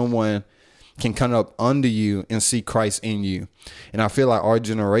that someone can come up under you and see Christ in you? And I feel like our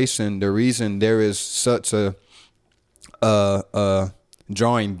generation, the reason there is such a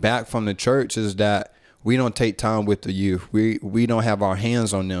drawing back from the church is that we don't take time with the youth. We don't have our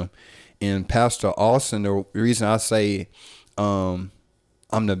hands on them. And Pastor Austin, the reason I say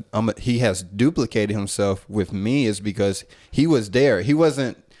he has duplicated himself with me is because he was there. He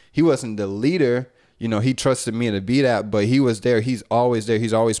wasn't the leader. You know, he trusted me to be that, but he was there. He's always there.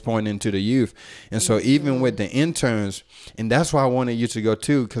 He's always pointing to the youth. And so even with the interns, and that's why I wanted you to go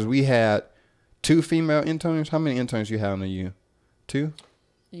too, because we had 2 female interns. How many interns you have on the youth? 2?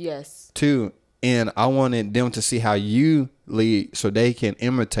 Yes. 2. And I wanted them to see how you lead so they can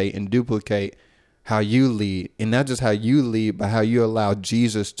imitate and duplicate how you lead. And not just how you lead, but how you allow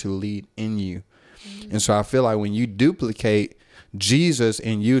Jesus to lead in you. And so I feel like when you duplicate Jesus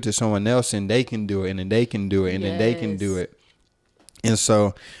in you to someone else, and they can do it, and then they can do it, and then they can do it. And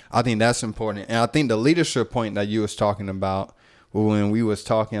so I think that's important. And I think the leadership point that you was talking about when we was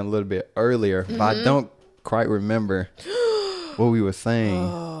talking a little bit earlier, but I don't quite remember what we were saying.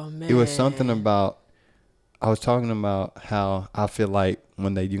 Oh, man. It was something about, I was talking about how I feel like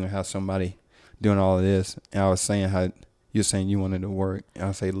one day you're going to have somebody doing all of this. And I was saying how you're saying you wanted to work. And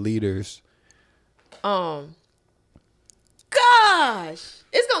I say leaders. Gosh,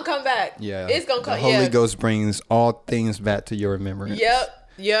 it's going to come back. Yeah. It's going to come. The Holy Ghost brings all things back to your remembrance.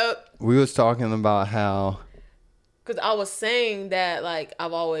 Yep. We was talking about how. Because I was saying that, like,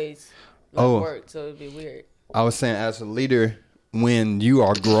 I've always worked, so it'd be weird. I was saying as a leader, when you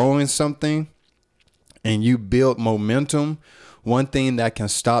are growing something and you build momentum, one thing that can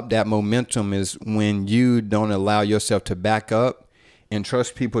stop that momentum is when you don't allow yourself to back up and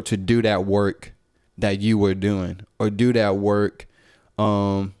trust people to do that work that you were doing, or do that work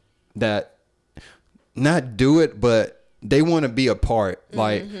that not do it, but they want to be a part.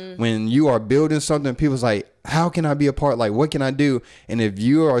 Like when you are building something, people's like, how can I be a part? Like, what can I do? And if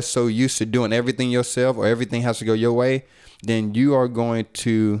you are so used to doing everything yourself, or everything has to go your way, then you're going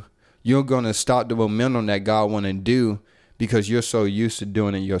to stop the momentum that God want to do, because you're so used to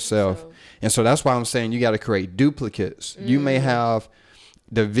doing it yourself. And so that's why I'm saying you got to create duplicates. You may have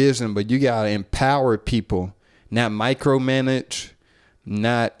the vision, but you got to empower people, not micromanage.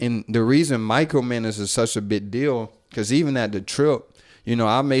 The reason micromanage is such a big deal, because even at the trip, you know,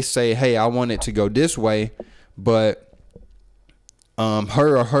 I may say, hey, I want it to go this way, but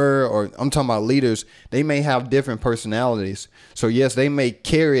her, or I'm talking about leaders, they may have different personalities. So yes, they may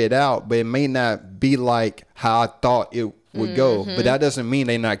carry it out, but it may not be like how I thought would go, but that doesn't mean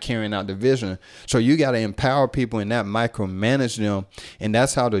they're not carrying out the vision. So you got to empower people and not micromanage them, and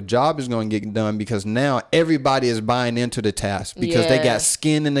that's how the job is going to get done, because now everybody is buying into the task because they got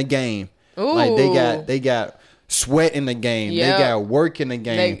skin in the game. Ooh. Like they got sweat in the game. They got work in the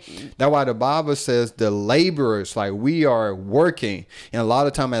game. That's why the Bible says the laborers, like, we are working. And a lot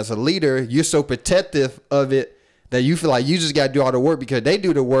of time as a leader, you're so protective of it that you feel like you just got to do all the work, because they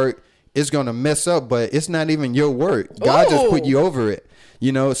do the work. It's going to mess up, but it's not even your work. God just put you over it,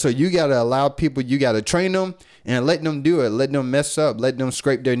 you know? So you got to allow people, you got to train them and let them do it. Let them mess up, let them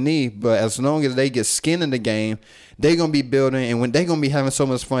scrape their knee. But as long as they get skin in the game, they're going to be building, and when they're going to be having so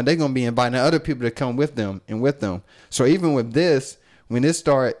much fun, they're going to be inviting other people to come with them and with them. So even with this, when it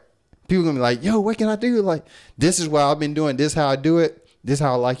start, people going to be like, yo, what can I do? Like, this is what I've been doing. This is how I do it. This is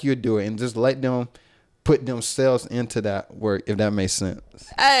how I like you to do it. And just let them put themselves into that work, if that makes sense.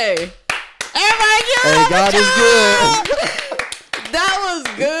 Hey, everybody give Hey, God is good. That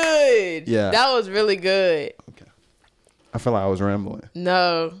was good. Yeah. That was really good. Okay. I feel like I was rambling.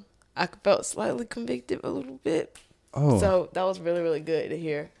 No, I felt slightly convicted a little bit. Oh. So that was really, really good to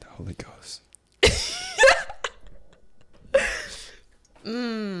hear. The Holy Ghost.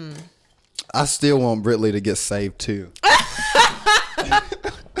 I still want Britley to get saved too.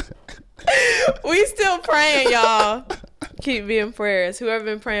 We still praying, y'all. Keep being prayers. Whoever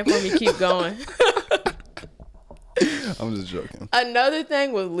been praying for me, keep going. I'm just joking. Another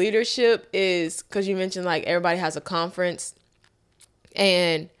thing with leadership is, because you mentioned like everybody has a conference,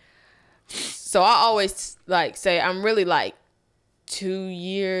 and so I always like say I'm really like 2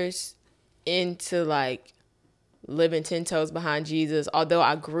 years into like living 10 toes behind Jesus. Although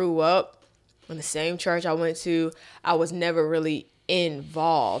I grew up in the same church I went to, I was never really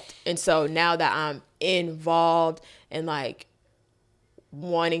involved. And so now that I'm involved and like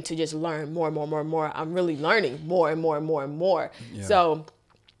wanting to just learn more, I'm really learning more and more. Yeah. So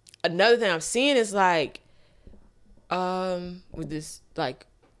another thing I'm seeing is like, with this, like,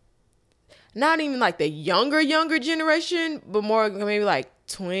 not even like the younger generation, but more maybe like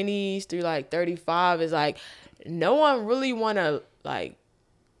 20s through like 35 is like, no one really want to like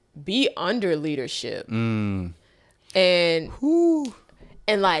be under leadership. And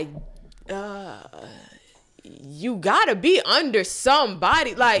like, you gotta be under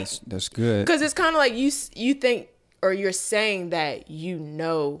somebody. Like, that's good. Because it's kind of like you think, or you're saying that you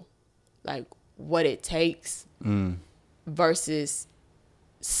know, like, what it takes versus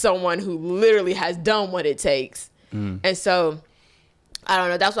someone who literally has done what it takes. And so, I don't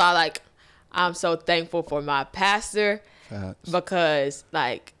know. That's why I'm so thankful for my pastor. Facts. Because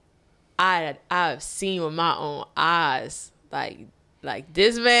like I've seen with my own eyes, like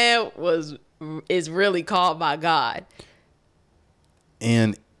this man is really called by God.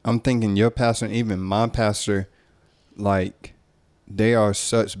 And I'm thinking your pastor and even my pastor, like, they are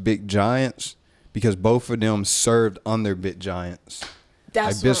such big giants because both of them served under big giants.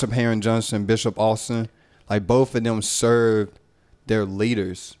 That's like Bishop Herron Johnson, Bishop Austin, like both of them served their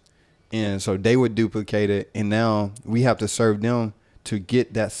leaders. And so they would duplicate it. And now we have to serve them to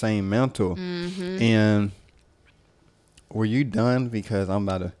get that same mantle. And were you done? Because I'm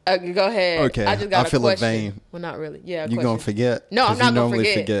about to. Go ahead. Okay. I just got I feel a question. vain. Well, not really. Yeah. You going to forget? No, I'm not going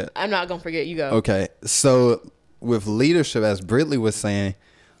to forget. I'm not going to forget. You go. Okay. So with leadership, as Britley was saying,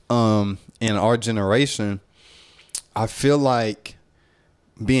 in our generation, I feel like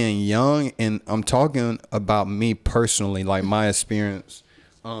being young, and I'm talking about me personally, like my experience.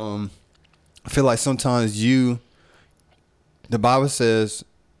 I feel like sometimes the Bible says,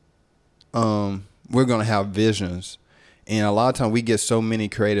 we're going to have visions. And a lot of times we get so many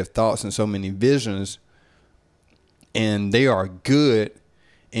creative thoughts and so many visions, and they are good.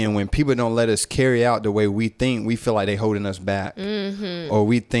 And when people don't let us carry out the way we think, we feel like they're holding us back. Or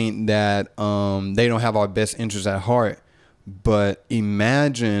we think that they don't have our best interests at heart. But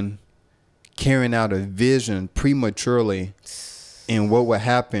imagine carrying out a vision prematurely, and what would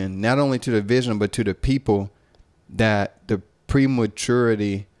happen not only to the vision but to the people that the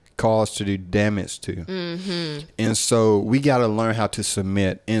prematurity caused to do damage to. And so we got to learn how to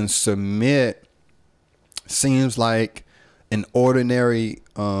submit. And submit seems like an ordinary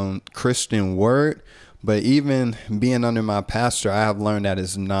Christian word, but even being under my pastor, I have learned that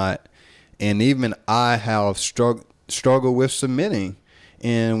it's not. And even I have struggled with submitting.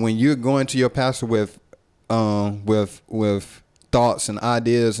 And when you're going to your pastor with thoughts and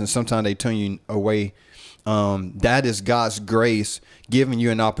ideas, and sometimes they turn you away, that is God's grace giving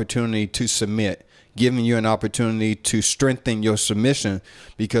you an opportunity to submit, giving you an opportunity to strengthen your submission.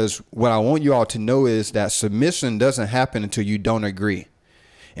 Because what I want you all to know is that submission doesn't happen until you don't agree.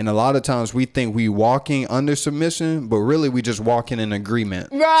 And a lot of times we think we walking under submission, but really we just walking in agreement.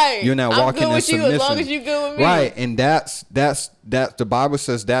 Right. You're not walking in submission. You as long as you good with me. Right. And that's the Bible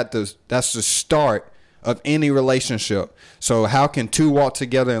says that's the start of any relationship. So how can two walk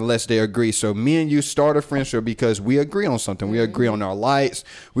together unless they agree? So me and you start a friendship because we agree on something. We agree on our lights.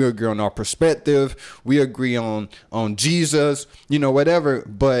 We agree on our perspective. We agree on Jesus, whatever.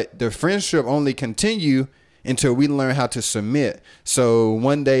 But the friendship only continue until we learn how to submit. So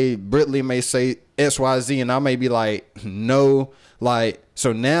one day Britley may say XYZ and I may be like, no.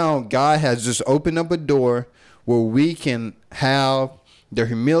 So now God has just opened up a door where we can have the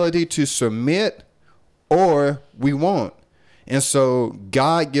humility to submit, or we won't. And so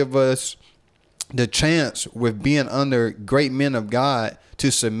God give us the chance with being under great men of God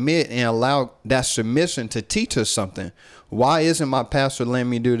to submit and allow that submission to teach us something. Why isn't my pastor letting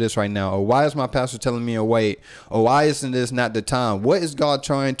me do this right now? Or why is my pastor telling me to wait? Or why isn't this not the time? What is God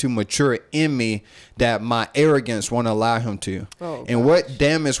trying to mature in me that my arrogance won't allow him to? And what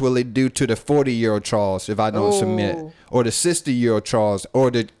damage will it do to the 40-year-old Charles if I don't submit? Or the 60-year-old Charles,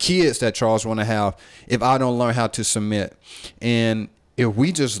 or the kids that Charles want to have if I don't learn how to submit? And if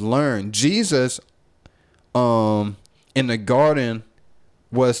we just learn, Jesus in the garden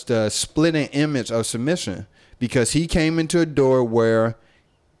was the splitting image of submission, because he came into a door where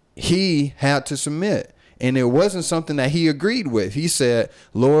he had to submit, and it wasn't something that he agreed with. He said,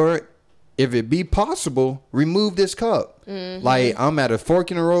 Lord, if it be possible, remove this cup. Like, I'm at a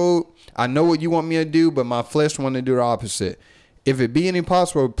fork in the road. I know what you want me to do, but my flesh want to do the opposite. If it be any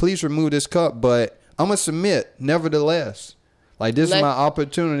possible, please remove this cup, but I'm going to submit nevertheless. Like, this is my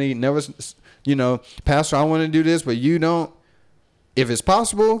opportunity. Pastor, I want to do this, but you don't. If it's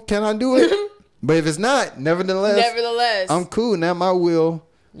possible, can I do it? But if it's not, nevertheless, I'm cool. Not my will,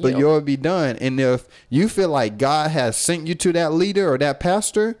 but yours be done. And if you feel like God has sent you to that leader or that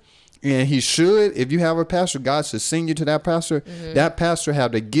pastor, and he should, if you have a pastor, God should send you to that pastor. That pastor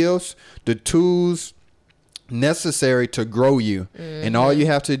have the gifts, the tools necessary to grow you. And all you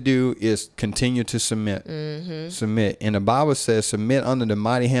have to do is continue to submit. Submit. And the Bible says, submit under the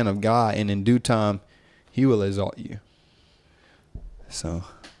mighty hand of God, and in due time, he will exalt you. So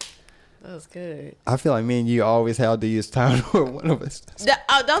that was good. I feel like me and you always have to use time for one of us. That's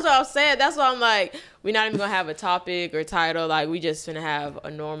what I was saying. That's why I'm like, we're not even gonna have a topic or title. Like, we just gonna have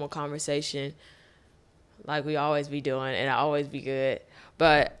a normal conversation, like we always be doing, and I always be good.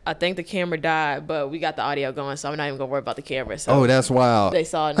 But I think the camera died, but we got the audio going, so I'm not even gonna worry about the camera. So that's wild. They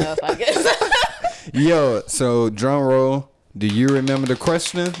saw enough, I guess. Yo, so drum roll. Do you remember the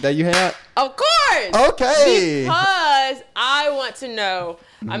question that you had? Of course. Okay. Because I want to know.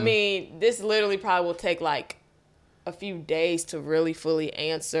 I mean, this literally probably will take like a few days to really fully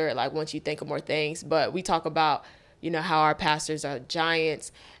answer, like once you think of more things. But we talk about, how our pastors are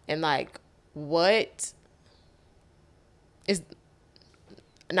giants, and like what is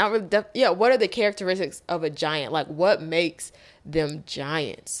not really what are the characteristics of a giant? Like, what makes them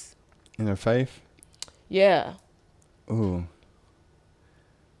giants? In their faith? Yeah. Ooh.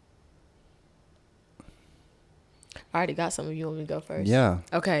 I already got some of you. Want me to go first? Yeah.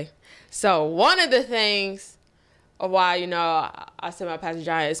 Okay. So one of the things of why, I said my pastor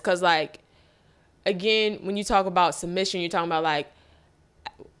giant is because, like, again, when you talk about submission, you're talking about, like,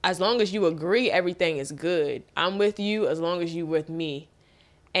 as long as you agree, everything is good. I'm with you as long as you with me.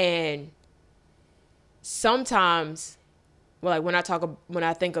 And sometimes, well, like, when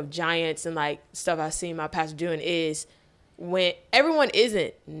I think of giants and like stuff I see my pastor doing is when everyone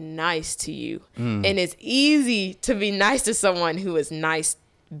isn't nice to you, and it's easy to be nice to someone who is nice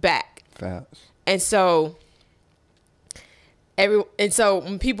back. Facts. And so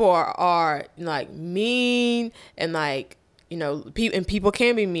when people are like mean and like, people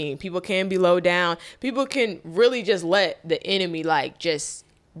can be mean, people can be low down, people can really just let the enemy like just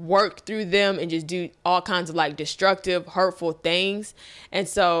work through them and just do all kinds of like destructive, hurtful things. And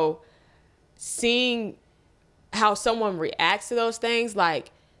so seeing how someone reacts to those things,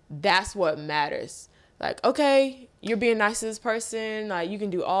 like, that's what matters. Like, okay, you're being nice to this person, like, you can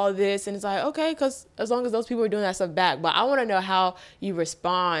do all this, and it's like, okay, because as long as those people are doing that stuff back. But I want to know how you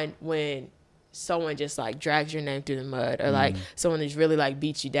respond when someone just like drags your name through the mud, or like someone just really like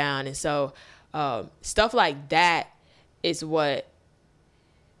beats you down. And so stuff like that is what,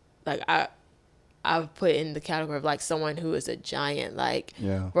 like, I've put in the category of like someone who is a giant. Like,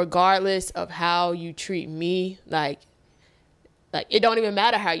 regardless of how you treat me, like it don't even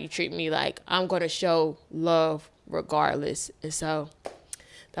matter how you treat me. Like, I'm going to show love regardless. And so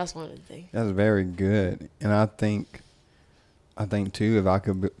that's one of the things. That's very good. And I think too, if I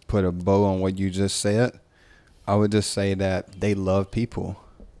could put a bow on what you just said, I would just say that they love people.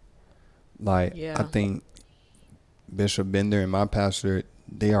 Like, Yeah. I think Bishop Bender and my pastor,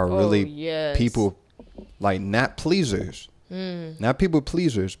 they are really yes. people, like, not pleasers. Not people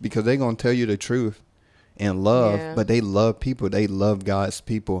pleasers, because they're going to tell you the truth and love, Yeah. but they love people. They love God's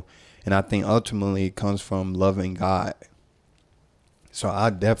people. And I think ultimately it comes from loving God. So I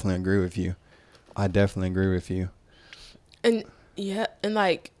definitely agree with you. And yeah, and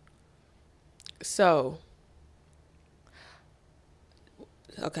like, so,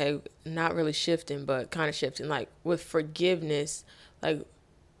 okay, not really shifting, but kind of shifting. Like with forgiveness, like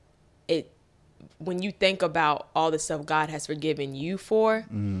it, when you think about all the stuff God has forgiven you for,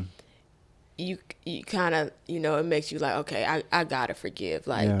 you kind of, it makes you like, okay, I gotta forgive.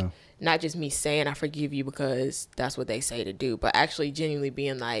 Like, Yeah. not just me saying I forgive you because that's what they say to do, but actually genuinely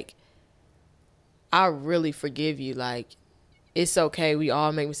being like, I really forgive you. Like, it's okay. We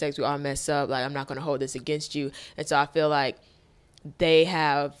all make mistakes. We all mess up. Like, I'm not going to hold this against you. And so I feel like they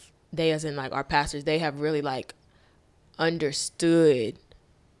as in like our pastors, they have really like understood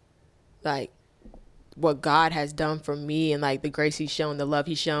like what God has done for me and like the grace he's shown, the love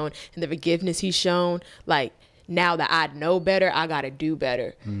he's shown, and the forgiveness he's shown. Like, now that I know better, I got to do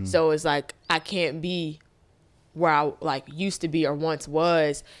better. So it's like, I can't be where I like used to be or once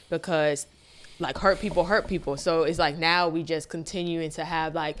was, because like hurt people. So it's like now we just continuing to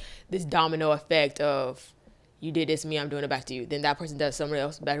have like this domino effect of, you did this to me, I'm doing it back to you. Then that person does something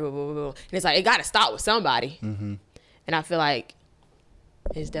else, blah, blah, blah, blah, blah. And it's like, it got to stop with somebody. And I feel like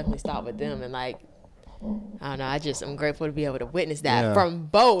it's definitely stopped with them. And like, I don't know, I'm grateful to be able to witness that from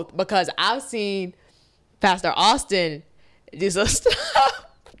both, because I've seen Pastor Austin do some stuff,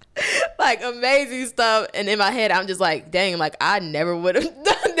 like amazing stuff. And in my head, I'm just like, dang, like I never would have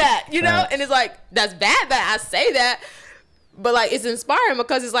done that, know? And it's like, that's bad that I say that, but like, it's inspiring,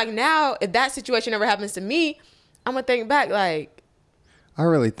 because it's like, now if that situation ever happens to me, I'm gonna think back like, I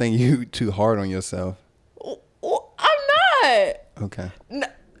really think you too hard on yourself. I'm not. Okay.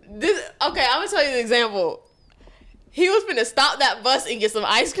 Okay, I'm gonna tell you the example. He was finna stop that bus and get some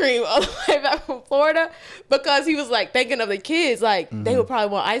ice cream all the way back from Florida, because he was like thinking of the kids, like they would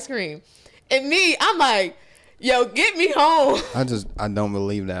probably want ice cream. And me, I'm like, yo, get me home. I don't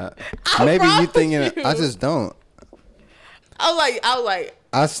believe that. I Maybe you promise thinking you. I just don't. I was like,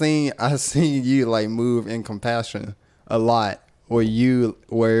 I seen you like move in compassion a lot, where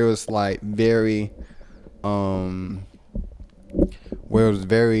it was like very where it was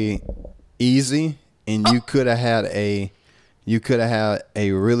very easy, and you could have had a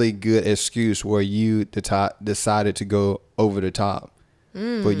really good excuse where you decided to go over the top,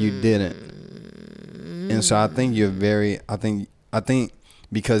 but you didn't. And so I think I think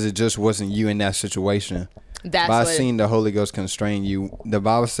because it just wasn't you in that situation. I've seen the Holy Ghost constrain you. The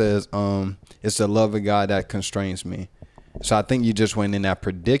Bible says, it's the love of God that constrains me. So I think you just went in that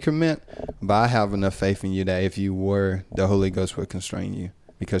predicament, but I have enough faith in you that if you were, the Holy Ghost would constrain you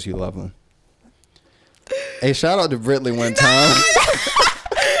because you love him. Hey, shout out to Britley one time.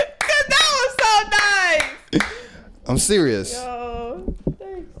 that was so nice. I'm serious. Yo,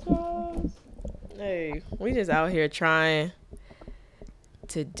 thanks, Charles. Hey, we just out here trying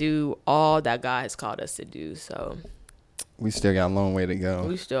to do all that God has called us to do. So we still got a long way to go.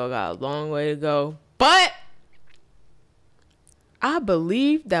 But I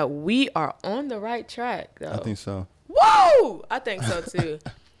believe that we are on the right track, though. I think so. Whoa! I think so, too.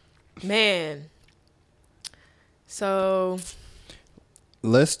 Man. So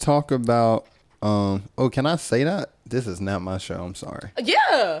let's talk about, can I say that? This is not my show. I'm sorry.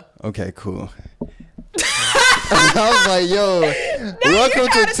 Yeah. Okay, cool. I was like, yo, welcome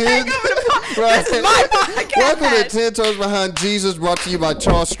to 10. Right. This is my podcast. Welcome to 10 Toes Behind Jesus, brought to you by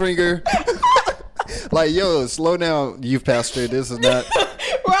Charles Stringer. Like, yo, slow down, youth pastor. This is not.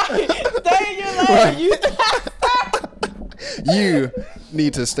 Right. Stay in your lane. Right. You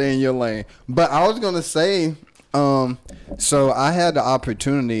need to stay in your lane. But I was going to say, so I had the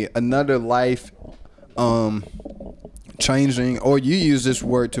opportunity, another life changing, or you use this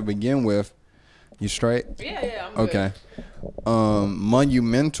word to begin with. You straight? Yeah, I'm okay.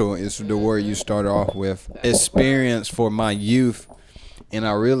 Monumental is the word you start off with. Experience for my youth, and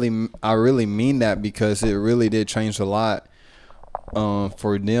I really mean that, because it really did change a lot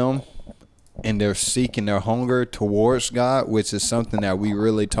for them, and their seeking, their hunger towards God, which is something that we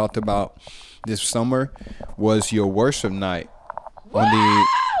really talked about this summer, was your worship night on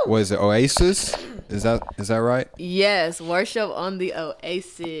was it Oasis? Is that right? Yes, worship on the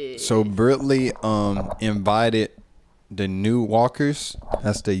Oasis. So Britley invited the New Walkers.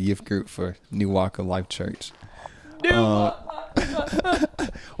 That's the youth group for New Walker Life Church.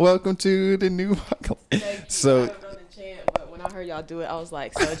 Welcome to the New Walker. So When I heard y'all do it, I was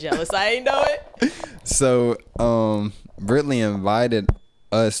like so jealous. I ain't know it. So, Brittany invited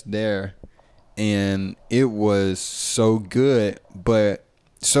us there, and it was so good, but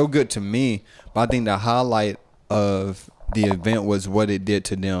so good to me. But I think the highlight of the event was what it did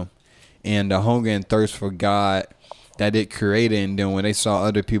to them, and the hunger and thirst for God that it created in them when they saw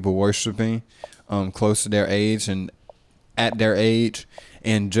other people worshiping, close to their age and at their age,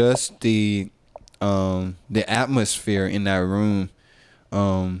 and just the atmosphere in that room.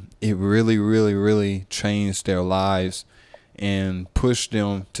 It really, really, really changed their lives and pushed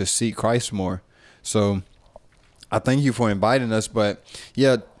them to seek Christ more. So I thank you for inviting us. But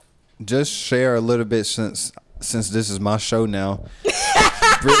yeah, just share a little bit since this is my show now.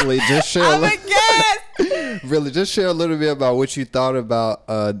 Really, just share. Really, just share a little bit about what you thought about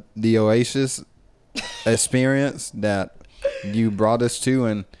the Oasis experience that you brought us to,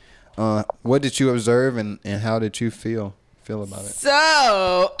 and what did you observe, and how did you feel about it?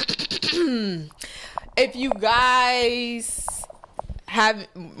 So, if you guys want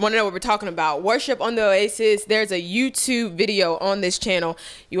to know what we're talking about, worship on the Oasis, there's a YouTube video on this channel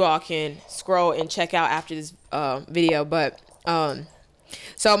you all can scroll and check out after this video. But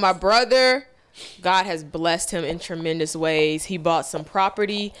so my brother, God has blessed him in tremendous ways. He bought some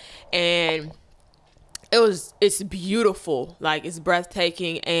property, and it's beautiful, like it's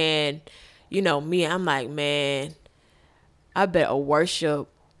breathtaking. And you know me, I'm like, man, I bet a worship,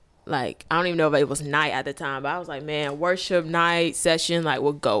 like, I don't even know if it was night at the time, but I was like, man, worship night session, like,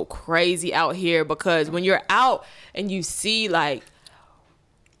 will go crazy out here. Because when you're out and you see, like,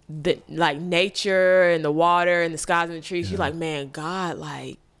 the, like, nature and the water and the skies and the trees, you're like, man, God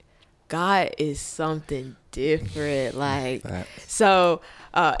is something different. Like, so,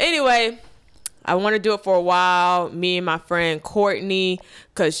 anyway, I want to do it for a while. Me and my friend Courtney,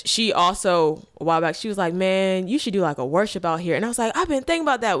 because she also, a while back, she was like, man, you should do like a worship out here. And I was like, I've been thinking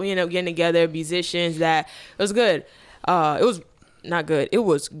about that. We ended up getting together, musicians, that it was good. It was not good. It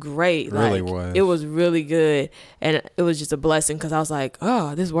was great. Really like, was. It was really good. And it was just a blessing, because I was like,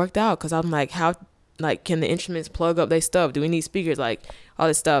 oh, this worked out. Because I'm like, how, like, can the instruments plug up their stuff? Do we need speakers? Like, all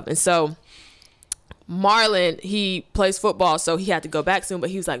this stuff. And so Marlon, he plays football, so he had to go back soon, but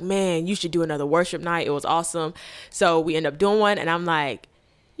he was like, man, you should do another worship night. It was awesome. So we ended up doing one, and I'm like,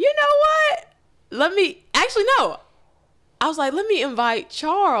 you know what? I was like, let me invite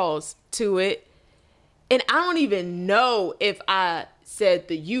Charles to it. And I don't even know if I said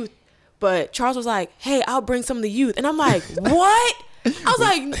the youth, but Charles was like, hey, I'll bring some of the youth. And I'm like, what? I was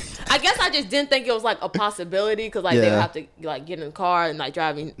like, I guess I just didn't think it was like a possibility, because like they would have to like get in the car and like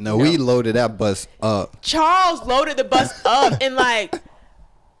driving. No, we loaded that bus up. Charles loaded the bus up, and like,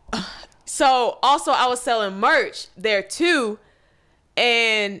 so also I was selling merch there too,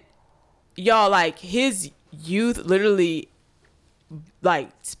 and y'all, like, his youth literally like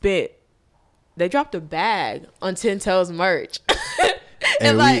they dropped a bag on Ten Toes merch.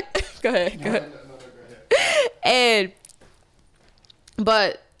 And like, go ahead. And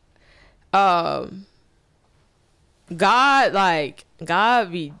but God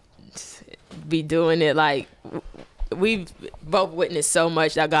be doing it. Like, we've both witnessed so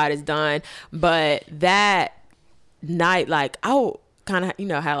much that God has done, but that night, like, I kind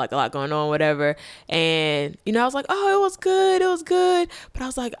of, had like a lot going on, whatever, and I was like, oh, it was good, but I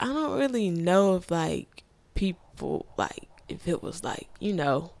was like, I don't really know if like people, like, if it was like,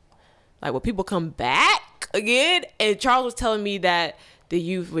 like, will people come back again? And Charles was telling me that the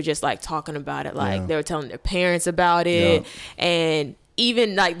youth were just like talking about it, like they were telling their parents about it, and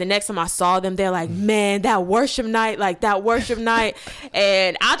even like the next time I saw them, they're like, man, that worship night.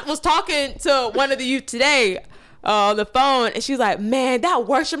 And I was talking to one of the youth today on the phone, and she was like, man, that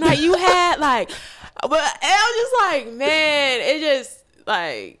worship night you had, like, but I was just like, man, it just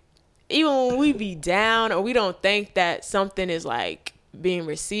like, even when we be down or we don't think that something is like being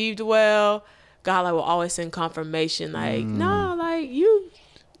received well, God, like, will always send confirmation, like, no, like, you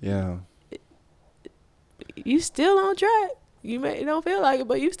still on track. You don't feel like it,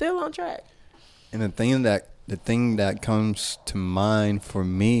 but you still on track. And the thing that comes to mind for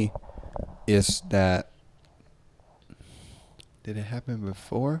me is that, did it happen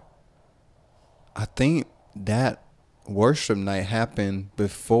before? I think that worship night happened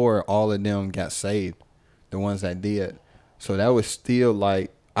before all of them got saved, the ones that did. So that was still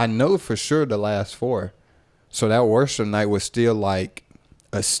like, I know for sure the last four. So that worship night was still like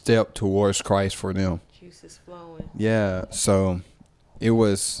a step towards Christ for them. Juice is flowing. Yeah. So it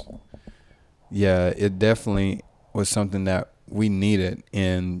was, it definitely was something that we needed,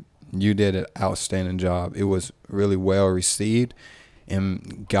 and you did an outstanding job. It was really well received,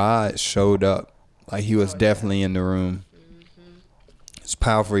 and God showed up. Like, he was definitely in the room. It's a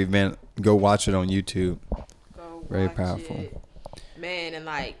powerful event. Go watch it on YouTube. Go Very watch powerful. it. Man, and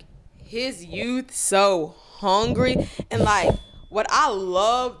like his youth so hungry, and like what I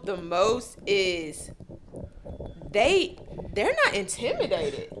love the most is they're not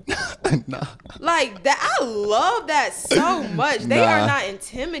intimidated. Nah. Like that, I love that so much. They are Nah. not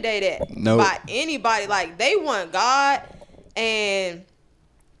intimidated Nope. by anybody. Like they want God, and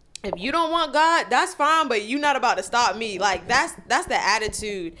if you don't want God, that's fine. But you're not about to stop me. Like that's the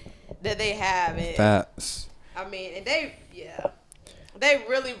attitude that they have. And Facts. I mean, and they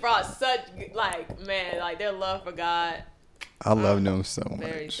really brought such like man, like their love for God. I love them so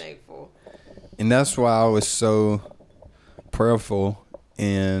Very much. thankful. And that's why I was so prayerful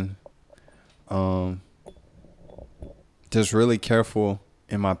and just really careful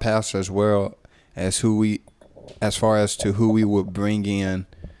in my pastor as well as far as to who we would bring in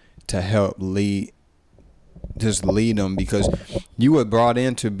to help lead them, because you were brought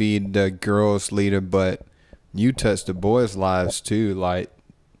in to be the girls leader, but you touched the boys' lives too, like,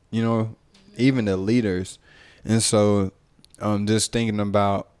 you know, even the leaders. And so just thinking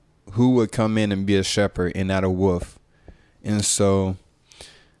about who would come in and be a shepherd and not a wolf. And so,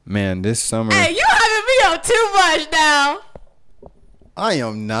 man, this summer Hey, you having me on too much now. I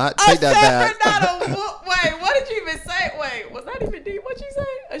am not. Take that back. Not a wait, what did you even say? Wait, was that even deep? What you say?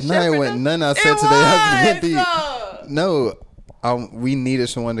 A No, it shepherd wasn't. not- None I said It today has was, been deep. No, we needed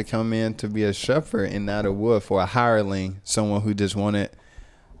someone to come in to be a shepherd and not a wolf, or a hireling, someone who just wanted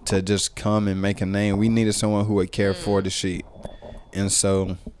to just come and make a name. We needed someone who would care for the sheep. And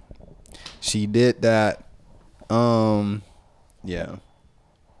so she did that. Yeah,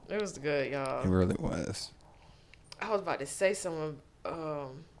 It was good, it y'all. really was. I was about to say something.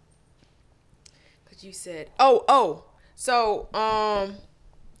 Cause you said, so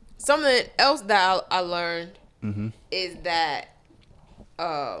something else that I learned is that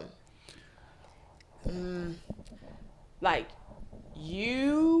like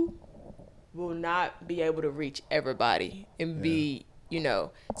you will not be able to reach everybody and be, you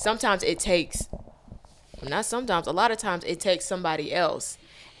know, sometimes it takes, not sometimes, a lot of times it takes somebody else.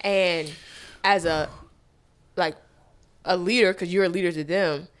 And as a leader, because you're a leader to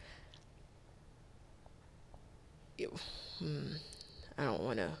them, I don't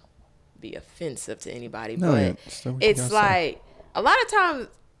want to be offensive to anybody, No, but say what you it's gotta like a lot of times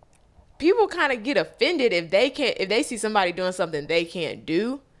people kind of get offended if they see somebody doing something they can't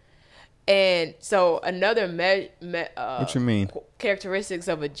do. And so another What you mean? characteristics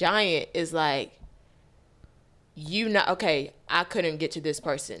of a giant is like, I couldn't get to this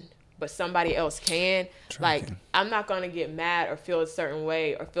person, but somebody else can. Like, I'm not going to get mad or feel a certain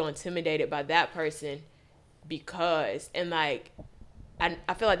way or feel intimidated by that person because, and like,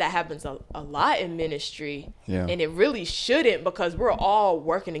 I feel like that happens a lot in ministry. Yeah. And it really shouldn't, because we're all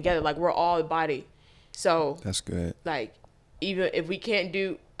working together. Like, we're all a body. So, That's good. like, even if we can't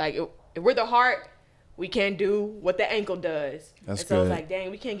do, like, if we're the heart, we can't do what the ankle does. That's and so good. it's like, dang,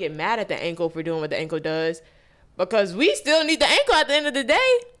 we can't get mad at the ankle for doing what the ankle does, because we still need the ankle at the end of the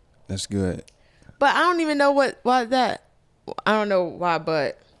day. That's good. But I don't even know why that. I don't know why,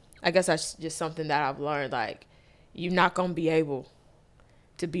 but I guess that's just something that I've learned. Like, you're not gonna be able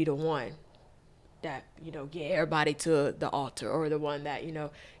to be the one that, you know, get everybody to the altar, or the one that, you know,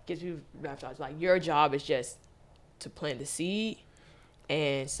 gets people baptized. Like, your job is just to plant the seed,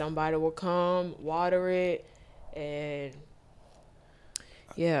 and somebody will come water it, and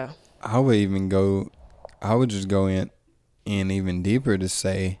yeah. I would just go in even deeper to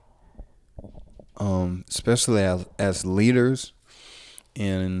say, especially as leaders,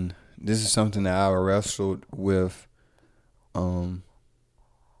 and this is something that I wrestled with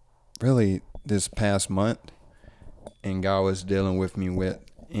really this past month, and God was dealing with me with,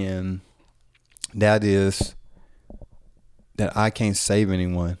 and that is that I can't save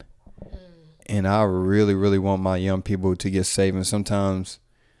anyone. And I really, really want my young people to get saved. And sometimes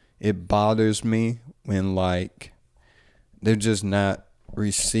it bothers me when, like, they're just not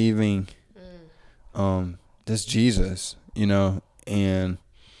receiving this Jesus, you know. And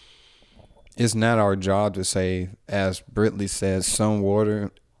it's not our job to say, as Britley says, some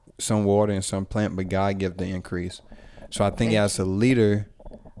water and some plant, but God give the increase. So I think as a leader,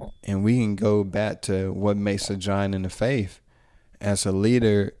 and we can go back to what makes a giant in the faith, as a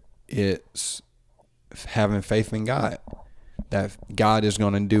leader, it's having faith in God, that God is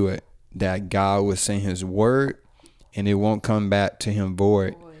going to do it, that God will send his word and it won't come back to him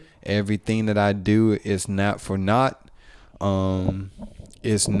void. Everything that I do is not for naught.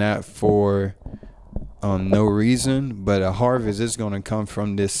 It's not for no reason, but a harvest is going to come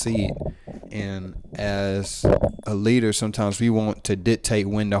from this seed. And as a leader, sometimes we want to dictate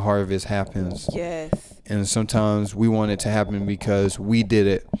when the harvest happens. Yes. And sometimes we want it to happen because we did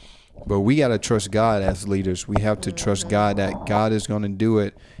it. But we got to trust God as leaders. We have to trust God that God is going to do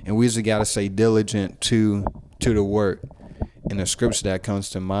it. And we just got to stay diligent to the work. And the scripture that comes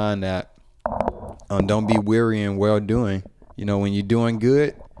to mind that don't be weary in well doing. You know, when you're doing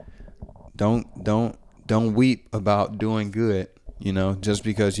good, don't weep about doing good. You know, just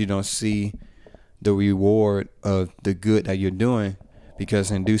because you don't see the reward of the good that you're doing, because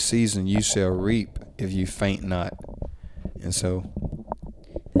in due season you shall reap if you faint not. And so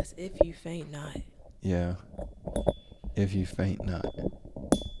that's if you faint not. Yeah. If you faint not.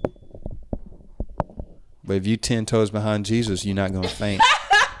 But if you 10 toes behind Jesus, you're not going to faint.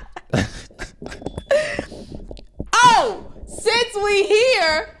 Oh, since we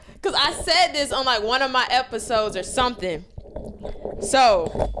here, because I said this on like one of my episodes or something. So,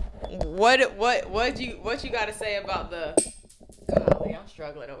 what you got to say about the? Golly, I'm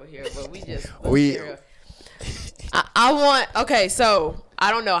struggling over here, but I want. Okay, so I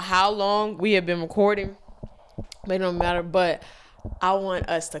don't know how long we have been recording, but it don't matter. But I want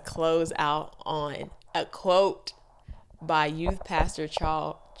us to close out on a quote by youth pastor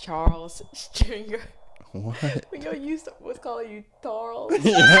Charles Stringer. What? We gonna use what's calling you Charles.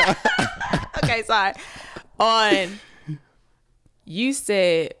 Yeah. Okay, sorry. On. You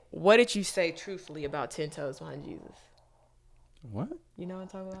said, what did you say truthfully about 10 toes behind Jesus? What? You know what I'm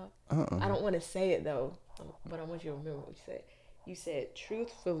talking about? I don't want to say it though, but I want you to remember what you said. You said,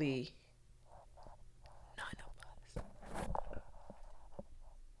 truthfully, none of us.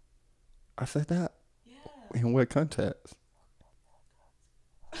 I said that? Yeah. In what context?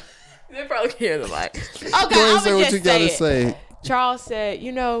 They probably can't hear the mic. Okay, Go and say what you gotta say. Charles said,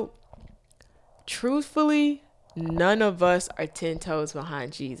 truthfully, none of us are 10 toes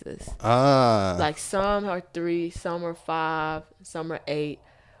behind Jesus. Like some are 3, some are 5, some are 8,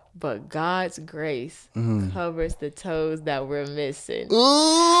 but God's grace covers the toes that we're missing. Ooh,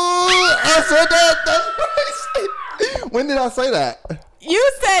 I said that. That's crazy. When did I say that?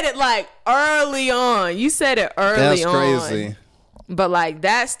 You said it like early on. You said it early on. That's crazy. But like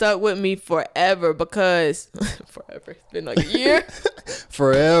that stuck with me forever because forever. It's been like a year.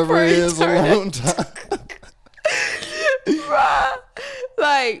 Forever is a long time. Bruh.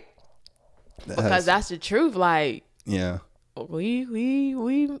 Like because that's the truth. Like yeah. We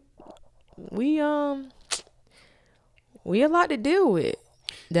a lot to deal with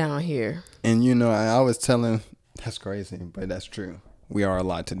down here. And I was telling, that's crazy, but that's true. We are a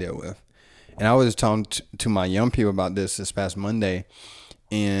lot to deal with. And I was talking to my young people about this past Monday,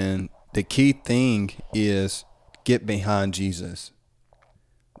 and the key thing is get behind Jesus.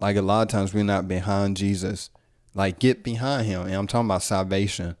 Like a lot of times we're not behind Jesus. Like get behind him. And I'm talking about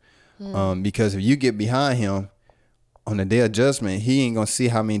salvation. Because if you get behind him on the day of judgment, he ain't going to see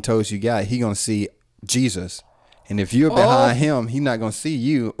how many toes you got. He going to see Jesus. And if you're behind him, he's not going to see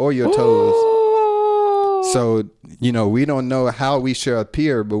you or your toes. So, we don't know how we shall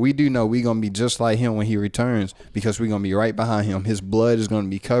appear, but we do know we're going to be just like him when he returns because we're going to be right behind him. His blood is going to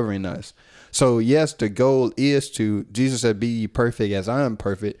be covering us. So, yes, the goal is Jesus said, be ye perfect as I am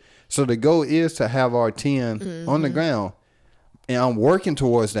perfect. So the goal is to have our 10 on the ground. And I'm working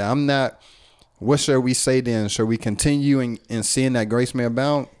towards that. I'm not, what shall we say then? Shall we continue in seeing that grace may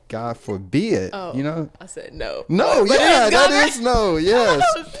abound? God forbid. Oh, I said no. No, but yeah, that is no, yes.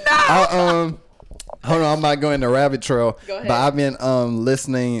 No. Hold on, I'm not going to rabbit trail. Go ahead. But I've been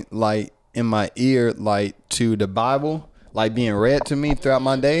listening like in my ear like to the Bible, like being read to me throughout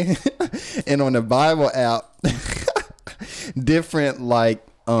my day. And on the Bible app, different like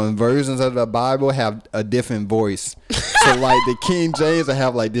versions of the Bible have a different voice. So like the King James will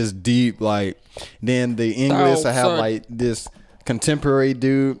have like this deep like, then the English will have like this contemporary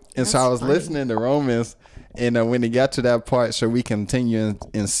dude. And so I was listening to Romans, and when it got to that part, so we continue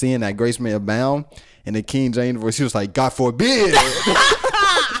in seeing that grace may abound, and the King James voice, he was like, God forbid.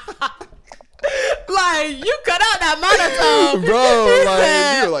 Like, you cut out that monotone. Bro,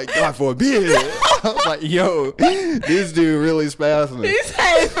 like, you were like, God forbid. I was like, yo, this dude really spazzing. He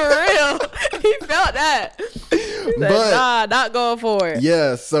said for real. He felt that. He said, nah, not going for it.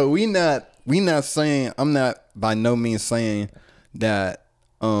 Yeah, so we not saying, I'm not by no means saying that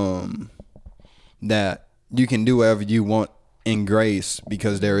that you can do whatever you want in grace,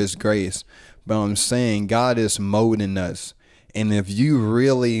 because there is grace. But I'm saying God is molding us. And if you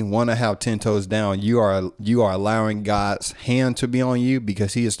really want to have 10 toes down, you are allowing God's hand to be on you,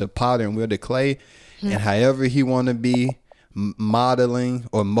 because he is the potter and we're the clay. And however he want to be modeling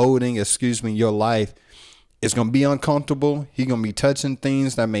or molding, your life, it's going to be uncomfortable. He's going to be touching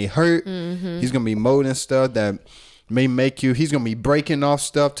things that may hurt. He's going to be molding stuff that may make you, he's going to be breaking off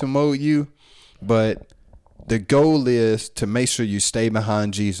stuff to mold you. But the goal is to make sure you stay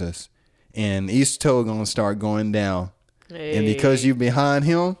behind Jesus. And each toe going to start going down. Hey. And because you behind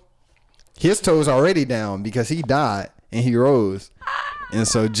him, his toes already down because he died and he rose. And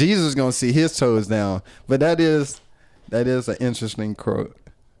so Jesus is going to see his toes down. But that is an interesting quote.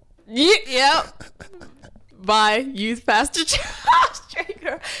 Yep. By youth pastor Josh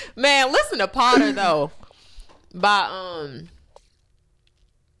Traeger. Man, listen to Potter though. By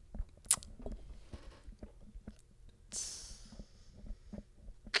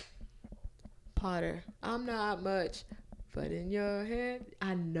Potter. I'm not much, but in your head,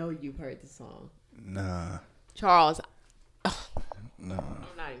 I know you've heard the song. Nah. Charles. No.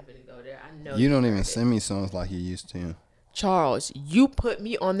 I'm not even gonna go there. I know you don't even send me songs like you used to. Charles, you put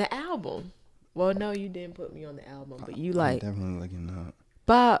me on the album. Well, no, you didn't put me on the album, but you I'm definitely looking up.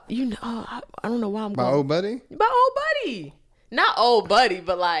 But you know, I don't know why I'm by going. Old Buddy. By Old Buddy, not Old Buddy,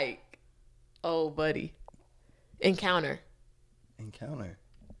 but like Old Buddy. Encounter.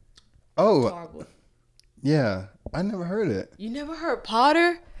 Oh. Horrible. Yeah, I never heard it. You never heard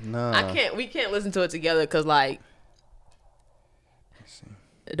Potter? No. We can't listen to it together because like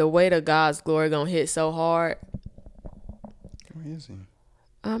the weight of God's glory gonna hit so hard. Where is he?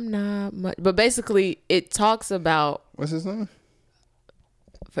 I'm not much, but basically it talks about. What's his name?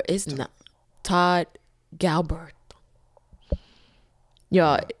 It's not Todd Galbert.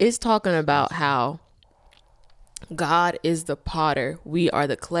 Y'all, it's talking about how God is the potter, we are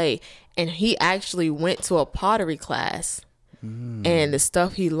the clay, and he actually went to a pottery class, and the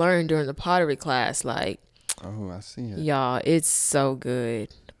stuff he learned during the pottery class, like, oh, I see it. Y'all, it's so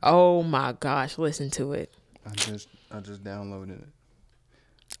good. Oh my gosh, listen to it. I just downloaded it.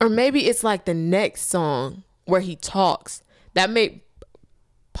 Or maybe it's like the next song where he talks.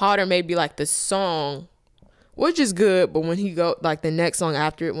 Potter may be like the song, which is good, but when he go like the next song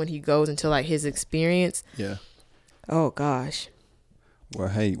after it, when he goes into like his experience. Yeah. Oh gosh. Well,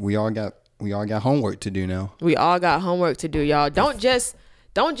 hey, we all got homework to do now. We all got homework to do, y'all. Don't just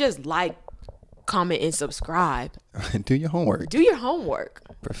like, comment, and subscribe. Do your homework. Do your homework.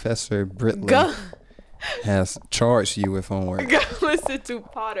 Professor Britley has charged you with homework. Go listen to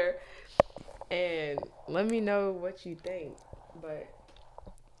Potter and let me know what you think. But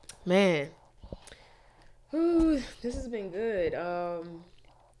man, this has been good.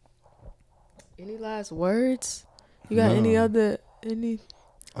 Any last words? You got any?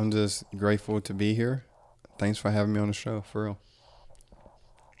 I'm just grateful to be here. Thanks for having me on the show, for real.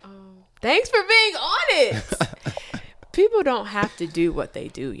 Thanks for being honest. People don't have to do what they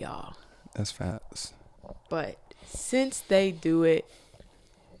do, y'all. That's facts. But since they do it,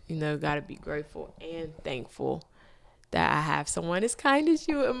 gotta be grateful and thankful that I have someone as kind as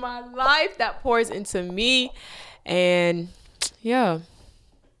you in my life that pours into me. And yeah,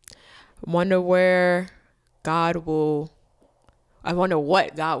 I wonder what God will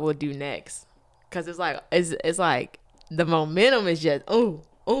do next. Cause it's like the momentum is just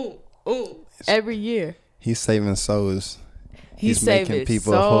every year. He's saving souls. He's making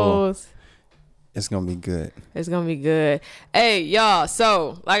people whole. It's going to be good. It's going to be good. Hey, y'all.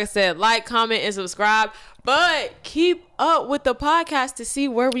 So, like I said, like, comment, and subscribe. But keep up with the podcast to see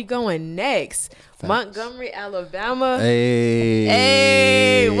where we going next. Thanks. Montgomery, Alabama.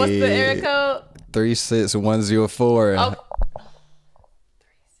 Hey. What's the area code? 36104. Oh.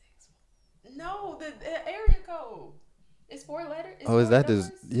 No, the area code. It's 4 letters. Is that the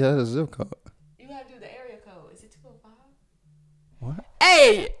zip code? You got to do the area code. Is it 205? What?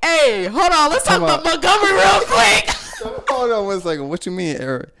 Hey, hold on. Let's talk about Montgomery real quick. Hold on 1 second. What you mean,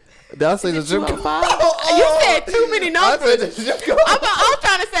 Eric? Did I say the zip code? You said too many numbers. I said the zip code. I'm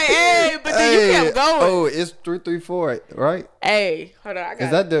trying to say, hey, but then you kept going. Oh, it's 334, right? Hey, hold on.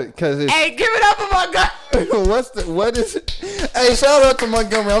 Is that the, cause it's. Hey, give it up for Montgomery. What is it? Hey, shout out to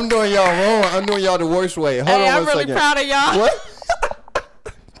Montgomery. I'm doing y'all wrong. I'm doing y'all the worst way. Hold on 1 second. I'm really proud of y'all. What?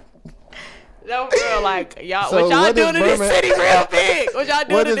 No, real, like, y'all, so what y'all doing in this city real big? What y'all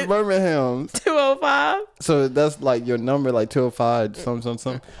doing What is Birmingham? 205. So that's like your number, like 205,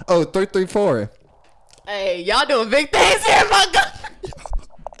 something. Oh, 334. Hey, y'all doing big things here in Montgomery.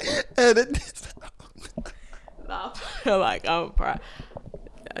 Edit this out. Like, I'm proud.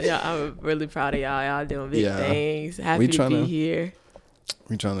 Yeah, I'm really proud of y'all. Y'all doing big things. Happy to be here.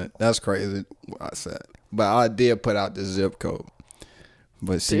 That's crazy what I said. But I did put out the zip code.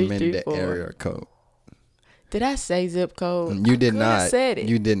 But she meant the area code. Did I say zip code? You did not. I said it.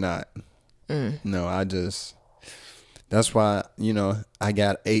 You did not. No, I just That's why, I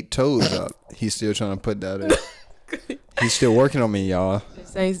got 8 toes up. He's still trying to put that in. He's still working on me, y'all. The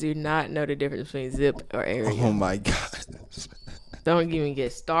Saints do not know the difference between zip or area. Oh my God. Don't even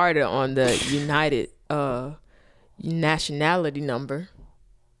get started on the United nationality number.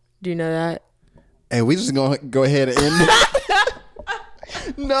 Do you know that? Hey, we just gonna go ahead and end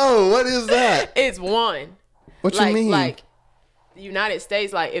it. No, what is that? It's 1. What you mean? Like the United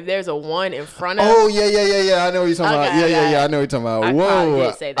States, like if there's a 1 in front of. Oh yeah. I know what you're talking about. Yeah. I know what you're talking about. I probably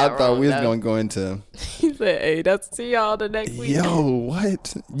did say that I thought wrong, we was though. gonna go into. He said, "Hey, that's see y'all the next week." Yo,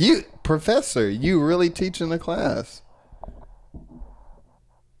 what? You, professor? You really teaching the class?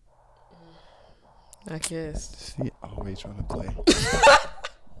 I guess. See, always trying to play.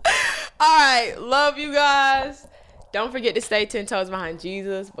 All right, love you guys. Don't forget to stay 10 toes behind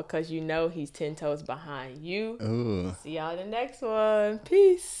Jesus because he's 10 toes behind you. Ooh. See y'all in the next one.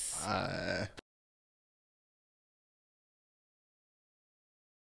 Peace. Bye.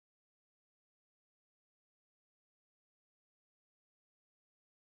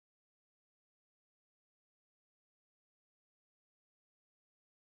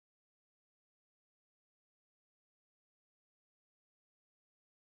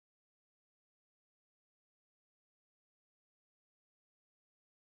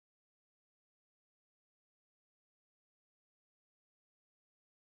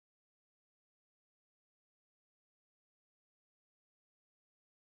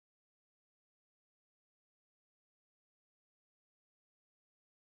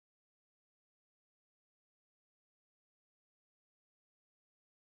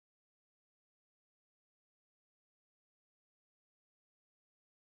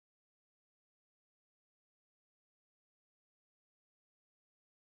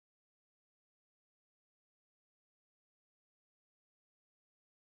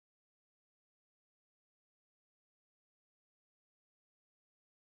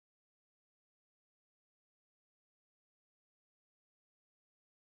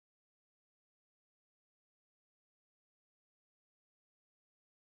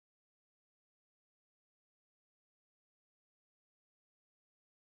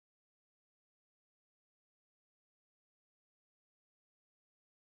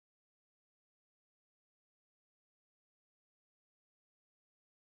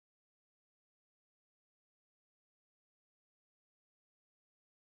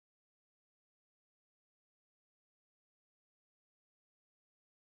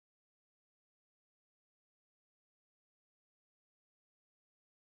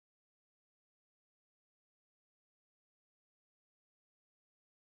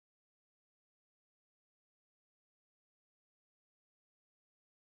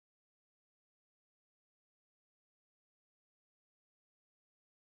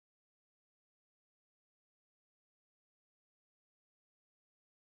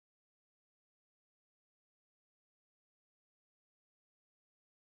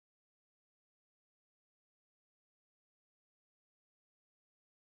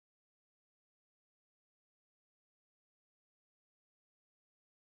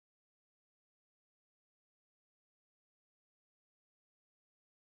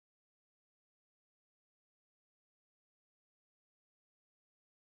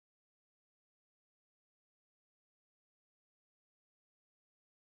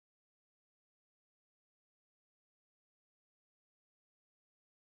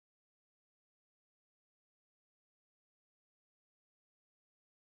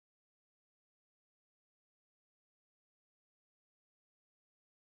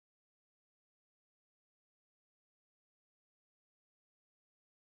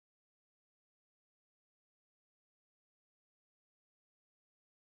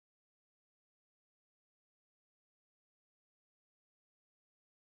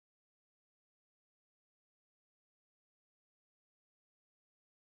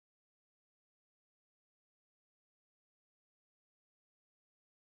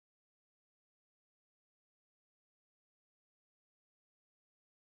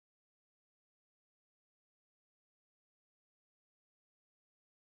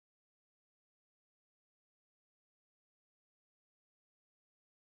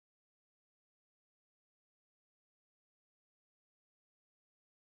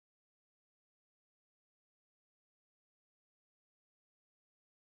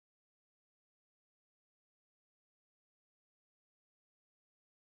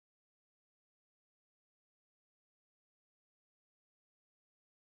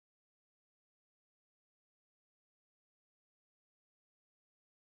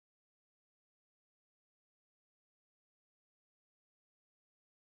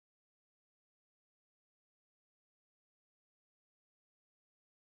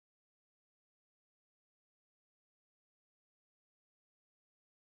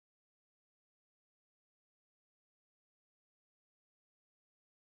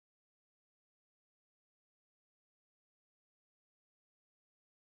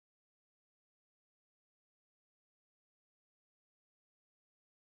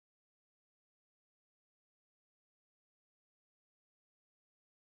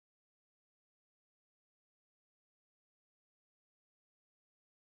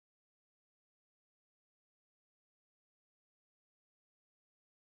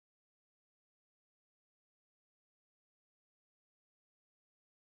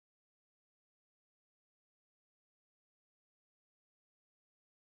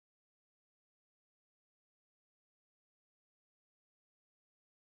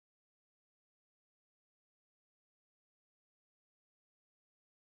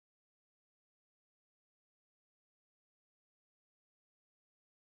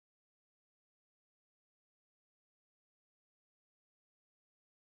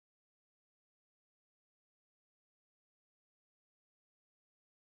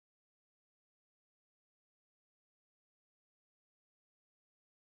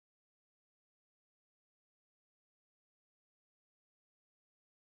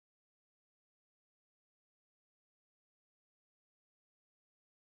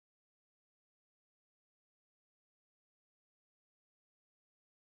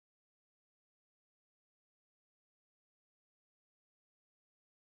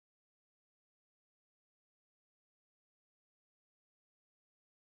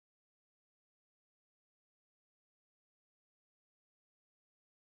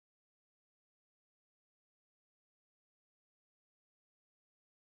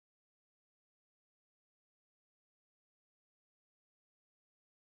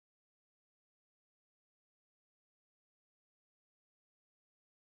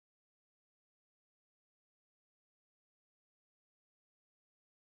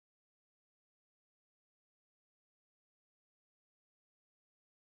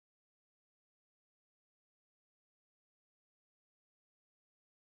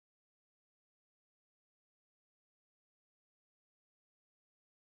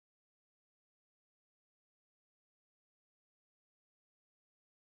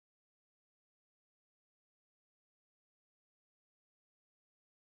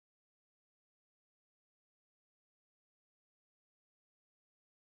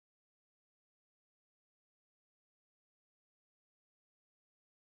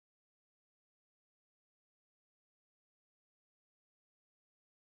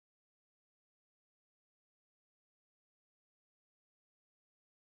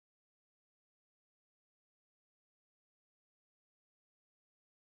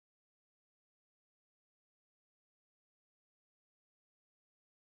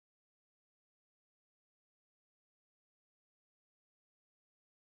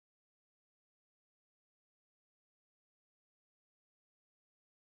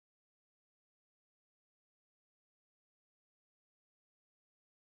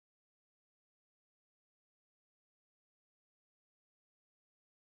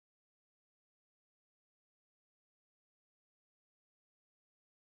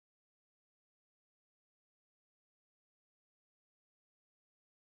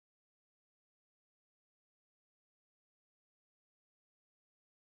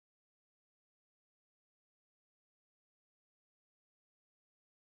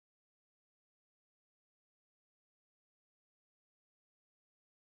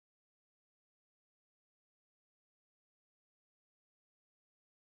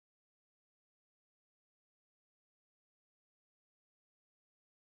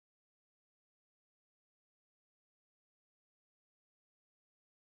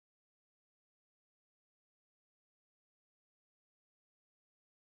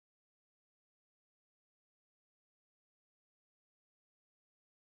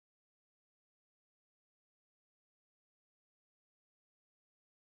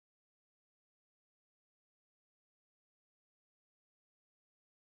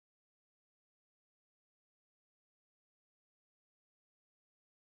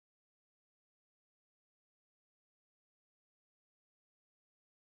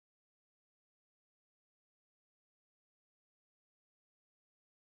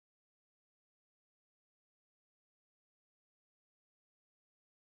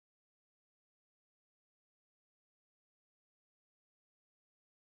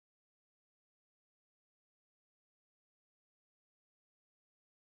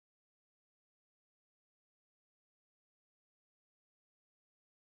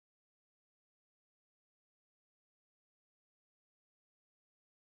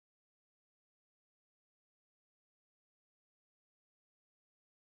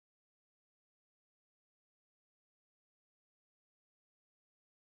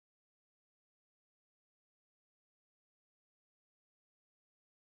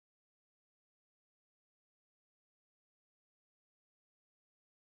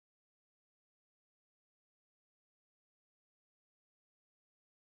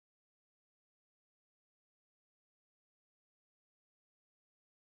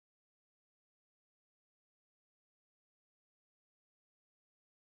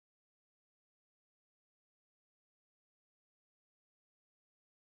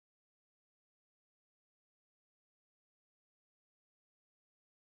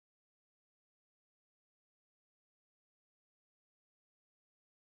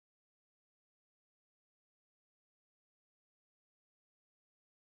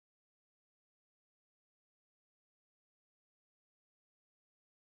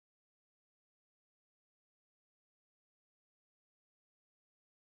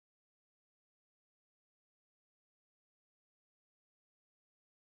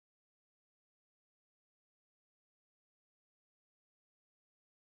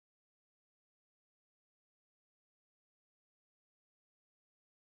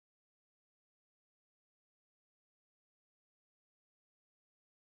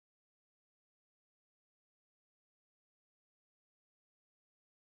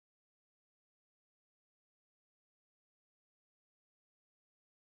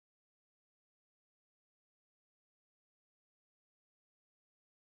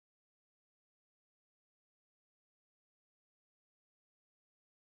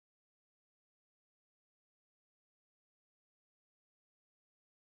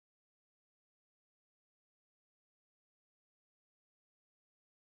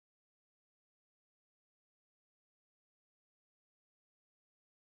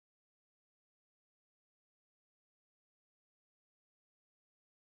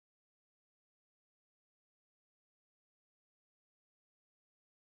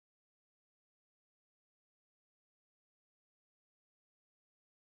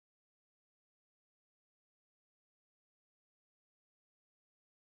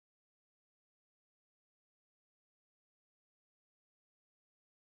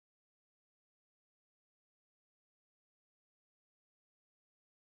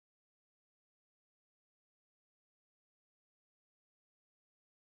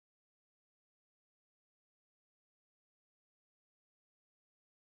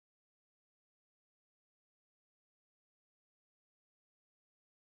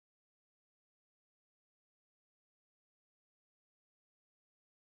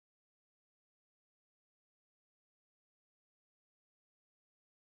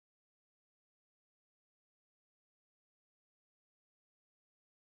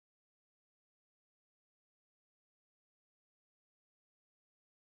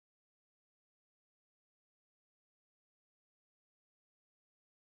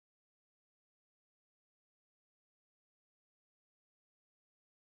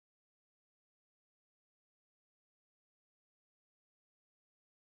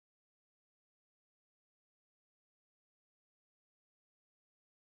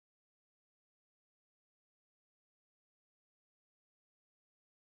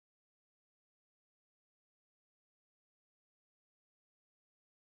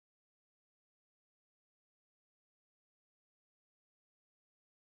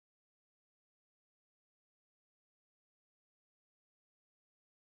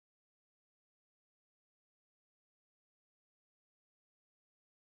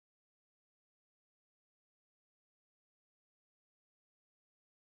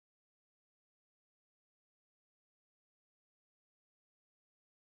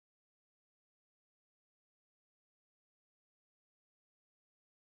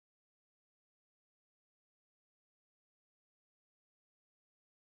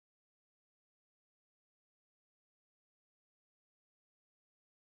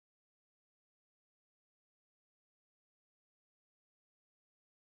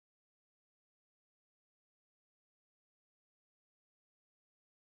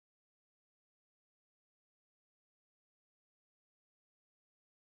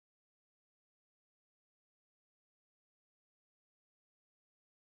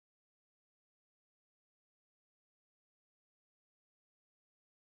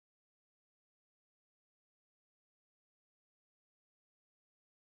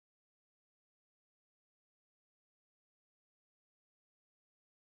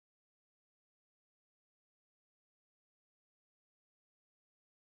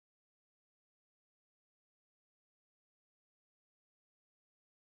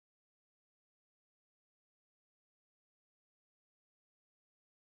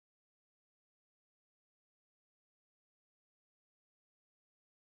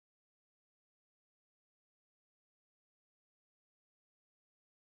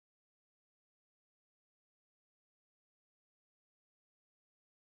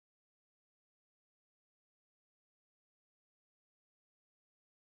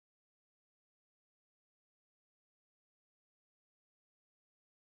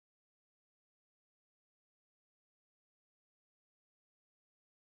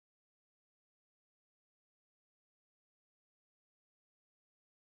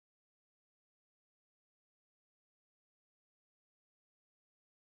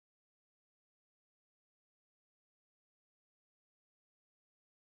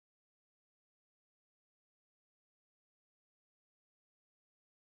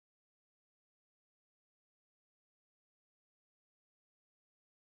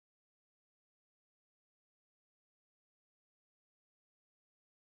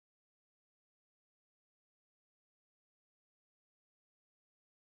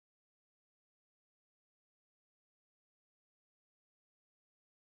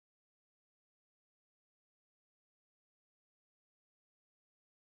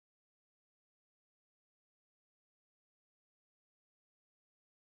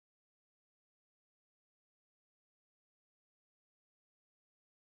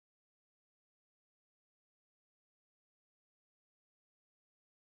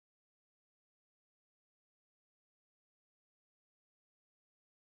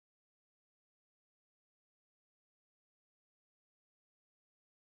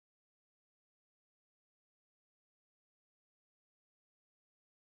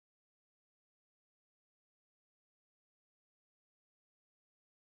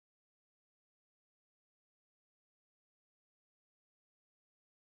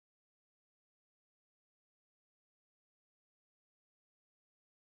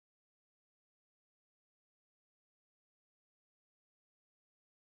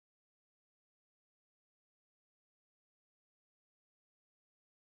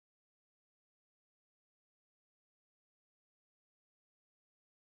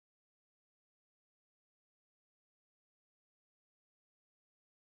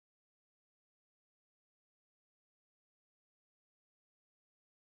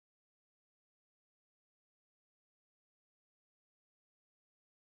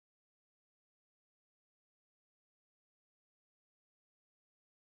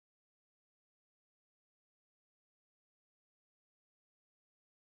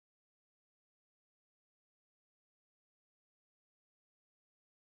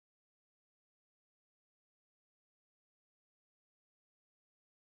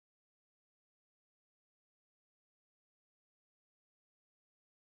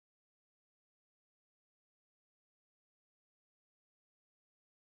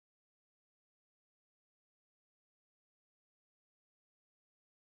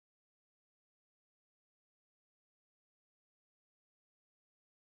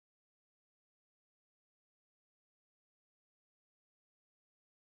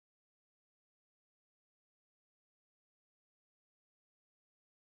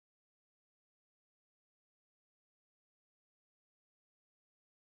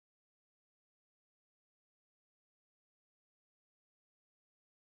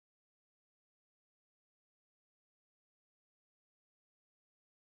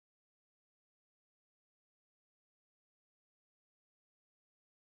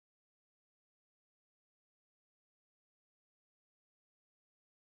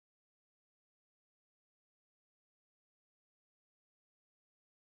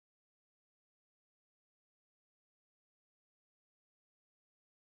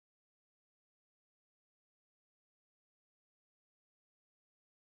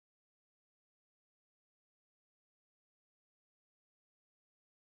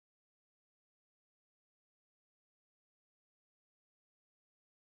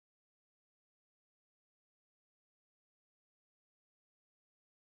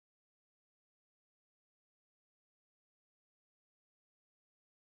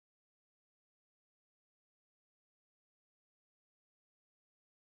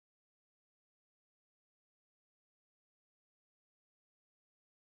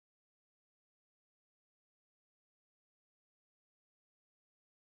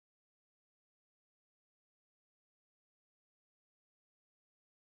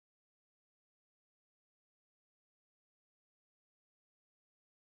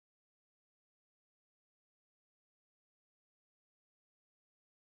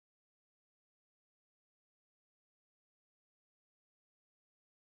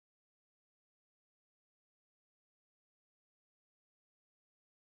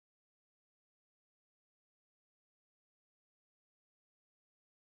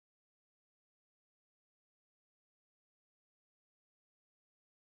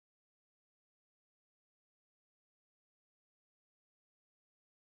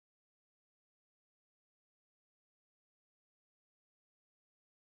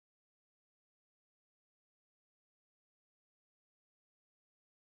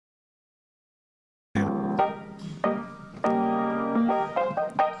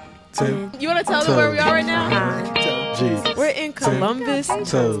 10 You want to tell them where we are right now? behind Jesus. We're in Columbus.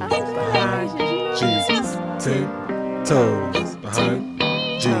 Toes behind Jesus. 10 toes behind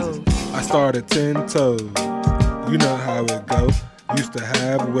Jesus. I started 10 toes. You know how it go. Used to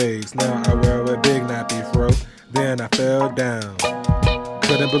have waves, now I wear a big nappy fro. Then I fell down.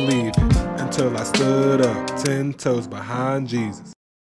 Couldn't believe it until I stood up 10 toes behind Jesus.